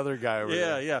Chemnitz and that other guy over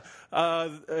there. Yeah.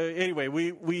 Anyway,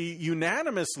 we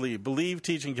unanimously believe,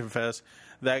 teach, and confess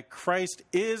that Christ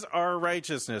is our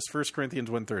righteousness, 1 Corinthians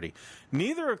 1:30.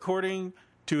 Neither according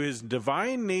to his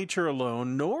divine nature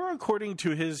alone, nor according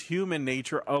to his human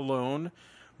nature alone,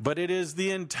 but it is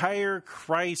the entire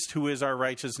Christ who is our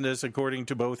righteousness according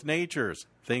to both natures.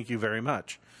 Thank you very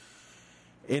much.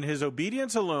 In his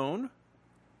obedience alone,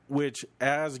 which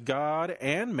as God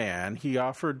and man he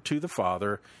offered to the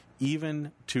Father,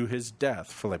 even to his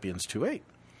death, Philippians 2:8.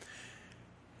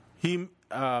 He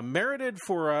merited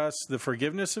for us the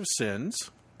forgiveness of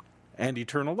sins and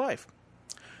eternal life.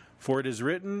 For it is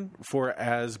written, for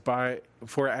as by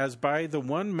the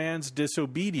one man's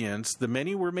disobedience the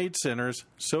many were made sinners,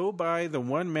 so by the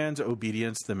one man's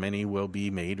obedience the many will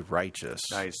be made righteous.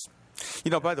 Nice.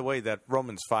 By the way, that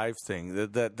Romans 5 thing,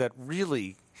 that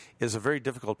really is a very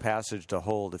difficult passage to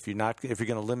hold if you're going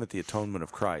to limit the atonement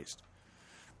of Christ.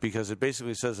 Because it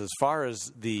basically says as far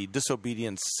as the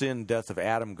disobedience, sin, death of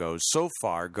Adam goes, so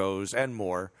far goes, and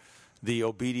more, the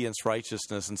obedience,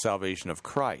 righteousness, and salvation of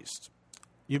Christ.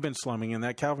 You've been slumming in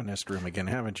that Calvinist room again,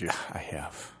 haven't you? I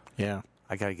have. Yeah.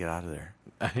 I got to get out of there.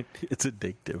 It's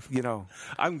addictive.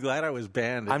 I'm glad I was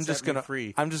banned. I'm just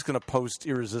gonna post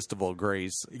irresistible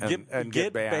grace and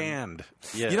get banned.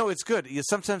 Yes. It's good.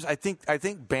 Sometimes I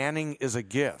think banning is a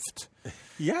gift.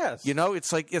 Yes.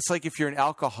 It's like if you're an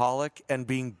alcoholic and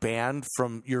being banned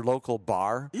from your local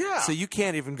bar. Yeah. So you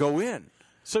can't even go in.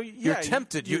 So you're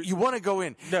tempted. You want to go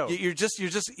in. No, you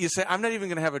say, I'm not even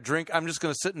going to have a drink. I'm just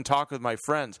going to sit and talk with my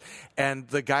friends. And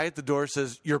the guy at the door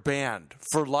says, you're banned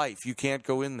for life. You can't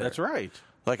go in there. That's right.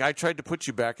 Like I tried to put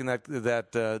you back in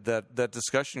that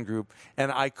discussion group,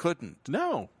 and I couldn't.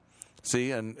 No.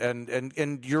 See,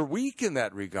 and you're weak in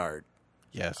that regard.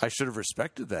 Yes, I should have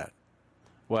respected that.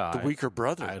 Well, the weaker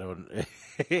brother. I don't.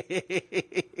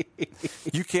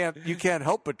 You can't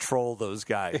help but troll those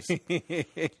guys.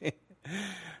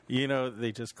 You know,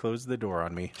 they just closed the door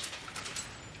on me.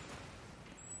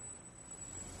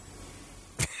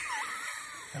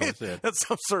 That was it. That's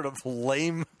some sort of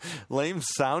lame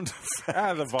sound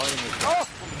effect. The volume is. Oh,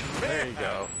 there you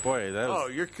go. Boy, that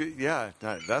was.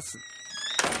 Oh, that's.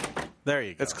 There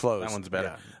you go. It's closed. That one's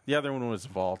better. Yeah. The other one was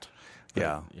Vault.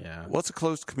 Yeah. What's a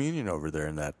closed communion over there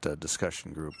in that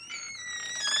discussion group?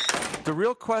 The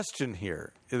real question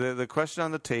here, the question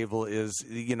on the table is,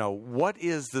 what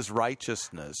is this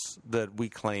righteousness that we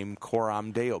claim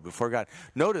coram Deo, before God?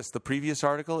 Notice the previous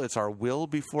article, it's our will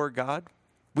before God.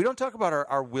 We don't talk about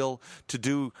our will to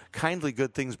do kindly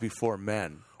good things before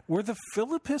men. Were the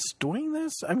Philippists doing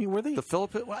this? I mean, were they... The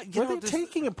Philippists... Well, were they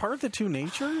taking apart the two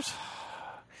natures?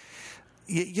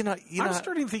 I'm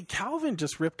starting to think Calvin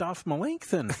just ripped off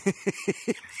Melanchthon.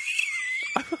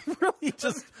 I'm really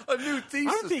just a new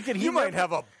thesis. I'm thinking you might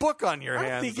have a book on your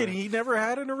hands. I'm thinking he never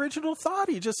had an original thought.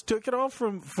 He just took it all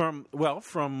from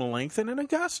Melanchthon and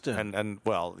Augustine, and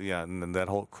that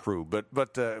whole crew. But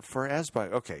for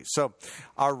Asbach, okay. So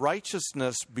our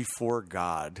righteousness before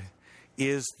God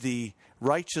is the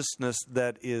righteousness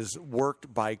that is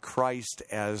worked by Christ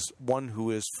as one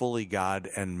who is fully God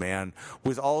and man,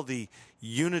 with all the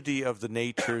unity of the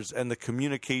natures and the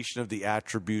communication of the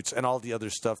attributes and all the other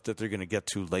stuff that they're going to get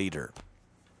to later.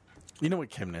 You know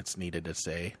what Chemnitz needed to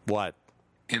say? What?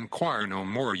 Inquire no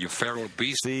more, you feral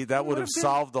beast. See, that would have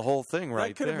solved the whole thing right there.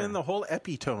 That could have been the whole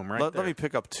epitome right there. Let me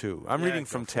pick up two. I'm reading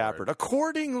from Tappert.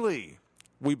 Accordingly,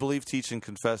 we believe, teach, and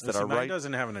confess that our right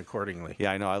doesn't have an accordingly.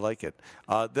 Yeah, I know. I like it.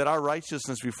 That our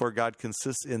righteousness before God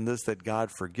consists in this, that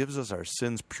God forgives us our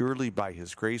sins purely by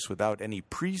His grace without any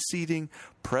preceding,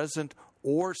 present,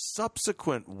 or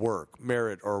subsequent work,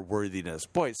 merit, or worthiness.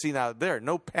 Boy, see now there,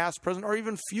 no past, present, or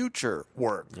even future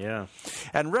work. Yeah.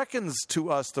 And reckons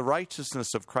to us the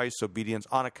righteousness of Christ's obedience,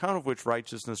 on account of which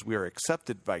righteousness we are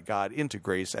accepted by God into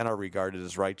grace and are regarded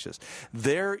as righteous.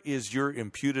 There is your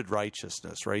imputed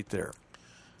righteousness right there.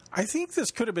 I think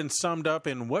this could have been summed up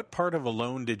in what part of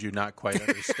alone did you not quite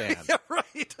understand? Yeah,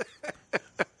 right.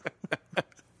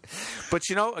 But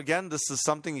again, this is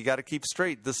something you got to keep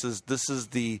straight. This is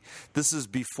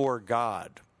before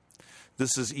God.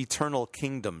 This is eternal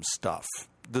kingdom stuff.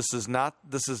 This is not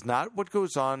what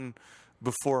goes on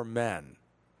before men.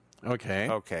 Okay.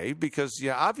 Okay, because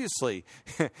obviously,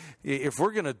 if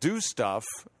we're going to do stuff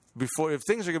if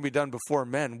things are going to be done before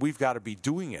men, we've got to be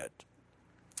doing it.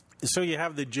 So you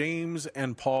have the James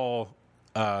and Paul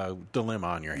dilemma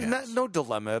on your hands. No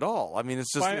dilemma at all. I mean,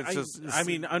 it's just. I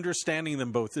mean, understanding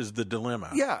them both is the dilemma.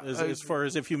 Yeah. As far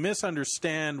as if you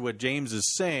misunderstand what James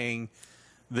is saying,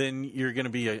 then you're going to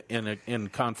be in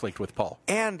conflict with Paul.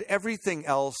 And everything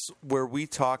else where we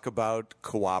talk about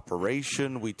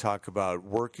cooperation, we talk about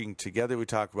working together, we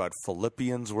talk about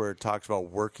Philippians where it talks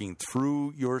about working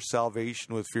through your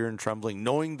salvation with fear and trembling,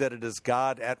 knowing that it is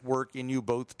God at work in you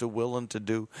both to will and to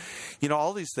do.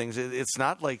 All these things. It's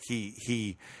not like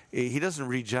he doesn't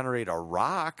regenerate a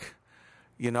rock.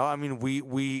 I mean,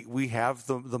 we have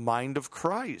the mind of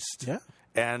Christ. Yeah.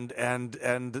 And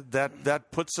that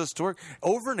puts us to work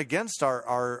over and against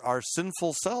our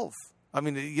sinful self. I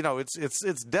mean,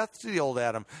 it's death to the old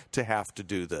Adam to have to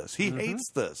do this. He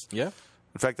hates this. Yeah.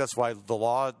 In fact, that's why the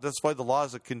law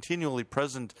is a continually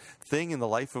present thing in the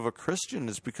life of a Christian,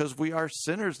 is because we are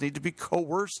sinners, need to be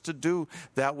coerced to do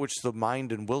that which the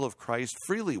mind and will of Christ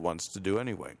freely wants to do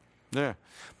anyway. Yeah.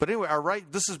 But anyway,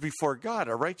 this is before God.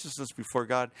 Our righteousness before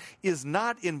God is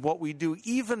not in what we do,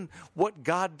 even what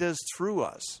God does through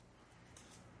us.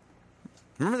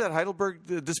 Remember that Heidelberg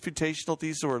disputational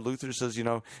thesis where Luther says,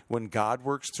 when God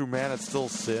works through man, it's still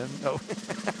sin? Oh.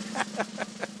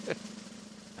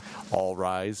 All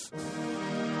rise.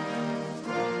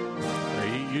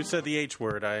 You said the H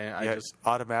word. I just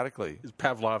automatically.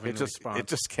 Pavlovian response. It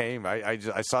just came. I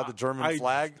saw the German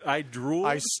flag. I drooled.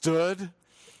 I stood.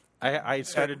 I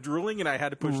started drooling, and I had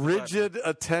to push rigid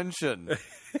attention.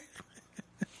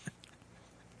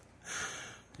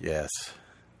 Yes.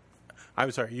 I'm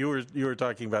sorry. You were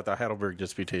talking about the Heidelberg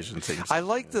disputation things. I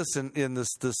like this in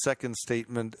the second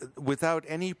statement. Without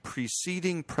any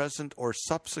preceding, present, or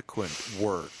subsequent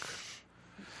work.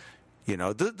 You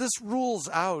know, this rules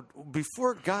out,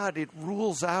 before God, it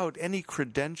rules out any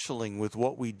credentialing with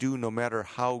what we do, no matter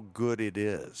how good it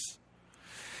is.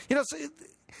 You know,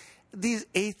 these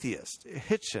atheists,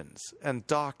 Hitchens and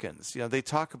Dawkins, you know, they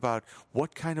talk about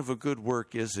what kind of a good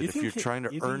work is it if you're trying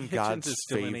to earn God's is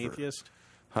still favor. An atheist?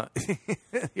 Huh?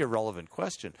 Irrelevant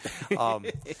question.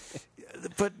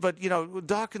 But you know,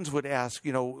 Dawkins would ask,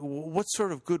 you know, what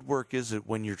sort of good work is it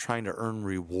when you're trying to earn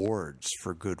rewards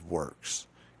for good works?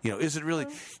 You know, is it really,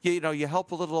 you know, you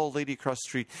help a little old lady across the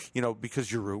street, you know,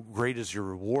 because your great is your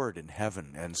reward in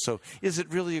heaven. And so is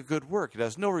it really a good work? It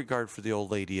has no regard for the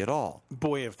old lady at all.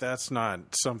 Boy, if that's not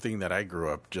something that I grew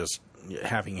up just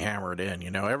having hammered in, you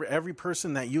know, every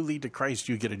person that you lead to Christ,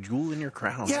 you get a jewel in your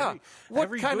crown. Yeah. What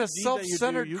kind of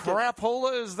self-centered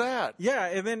crapola is that? Yeah.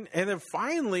 And then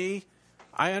finally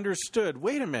I understood,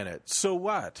 wait a minute. So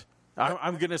what?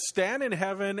 I'm going to stand in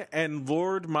heaven and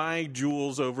lord my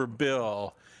jewels over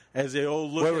Bill. As they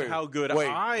look at how good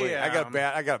I am.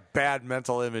 I got a bad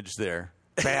mental image there.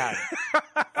 Bad.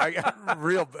 I got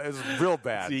real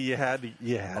bad. See, you had to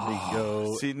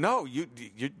go. See, no, you're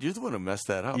the one who messed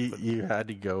that up. You had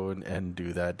to go and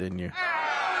do that, didn't you?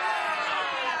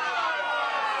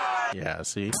 Yeah.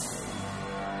 See.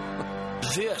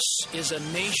 This is a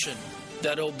nation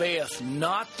that obeyeth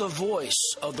not the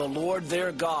voice of the Lord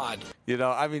their God. You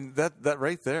know, I mean that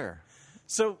right there.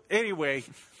 So anyway,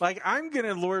 like I'm going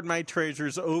to lord my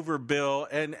treasures over Bill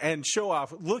and show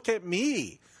off. Look at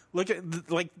me. Look at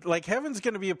like heaven's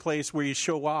going to be a place where you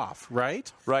show off,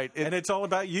 right? Right. And it's all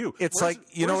about you. It's like,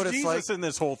 you know what it's Jesus like in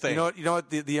this whole thing. You know what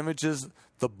the image is?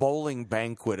 The bowling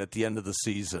banquet at the end of the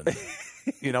season.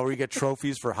 You know, where you get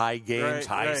trophies for high games,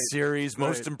 high series,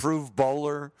 most improved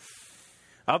bowler.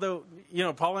 Although, you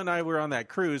know, Paul and I were on that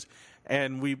cruise.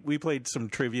 And we played some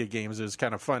trivia games. It was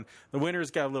kind of fun. The winner's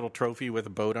got a little trophy with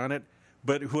a boat on it.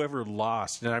 But whoever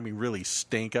lost, and I mean really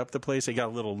stank up the place, they got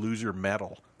a little loser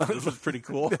medal. This was pretty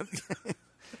cool. Do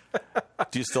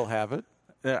you still have it?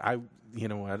 You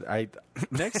know what?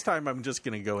 Next time I'm just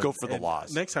going to go for the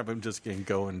loss. Next time I'm just going to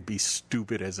go and be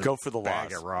stupid as a go for the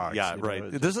bag loss. Of rocks. Yeah, right.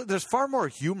 There's far more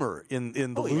humor in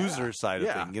the loser side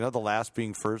of things. You know, the last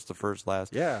being first, the first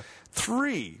last. Yeah.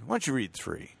 3. Why don't you read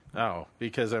 3? Oh,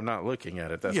 because I'm not looking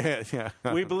at it. That's yeah.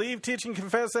 We believe, teach, and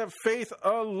confess that faith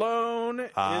alone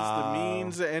is the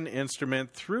means and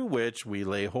instrument through which we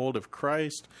lay hold of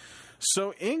Christ.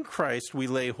 So in Christ we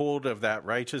lay hold of that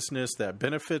righteousness that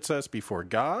benefits us before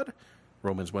God,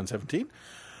 Romans 1:17,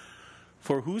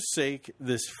 for whose sake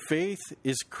this faith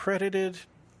is credited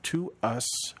to us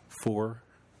for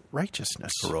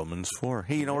righteousness. Romans 4.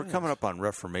 Hey, you know, we're coming up on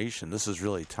Reformation. This is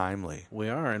really timely. We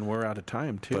are, and we're out of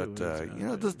time too. But you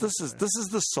know, this is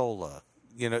the sola.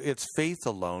 You know, it's faith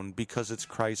alone because it's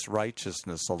Christ's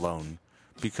righteousness alone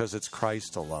because it's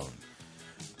Christ alone.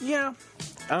 Yeah.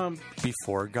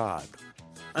 Before God.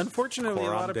 Unfortunately, a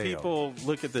lot of people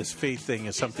look at this faith thing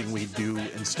as something we do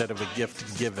instead of a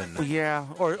gift given. Yeah,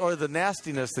 or the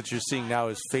nastiness that you're seeing now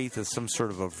is faith as some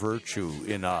sort of a virtue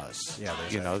in us. Yeah,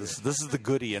 you know, this is the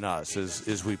goody in us,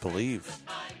 is we believe.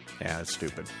 Yeah, it's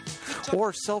stupid.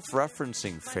 Or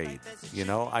self-referencing faith. You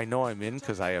know I'm in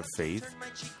because I have faith.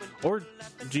 Or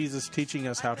Jesus teaching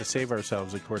us how to save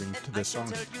ourselves according to this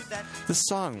song. This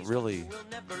song really...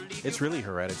 It's really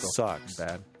heretical. Sucks.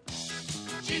 Bad.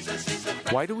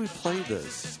 Why do we play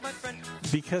this?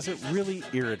 Because it really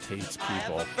irritates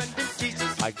people.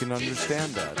 I can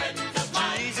understand that.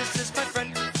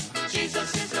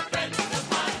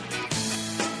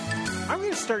 I'm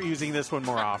going to start using this one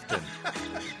more often.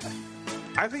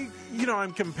 I think, you know,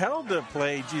 I'm compelled to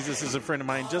play Jesus is a Friend of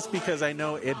Mine just because I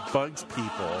know it bugs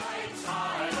people.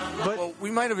 But well, we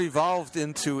might have evolved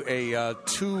into a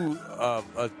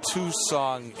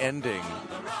two-song ending.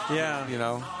 Yeah. You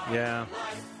know? Yeah.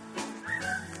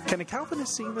 Can a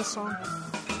Calvinist sing this song?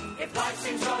 If life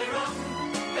seems really wrong,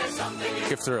 there's something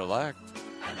if they're elect.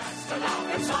 And that's to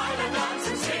laugh and smile and dance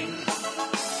and sing.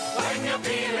 When you're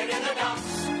feeling in the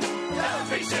dumps, don't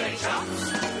be silly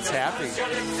chumps. It's happy. Your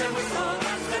lips and we call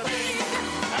that's the thing.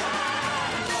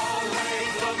 And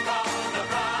always look on the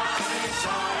bright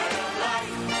side of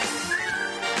life.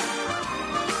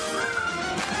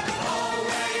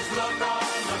 Always look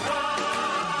on the bright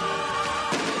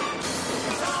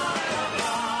side of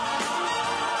life.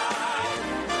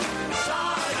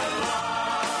 Side of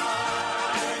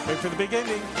life. Wait for the big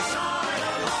ending.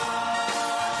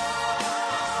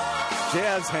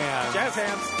 Jazz hands. Jazz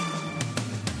hands.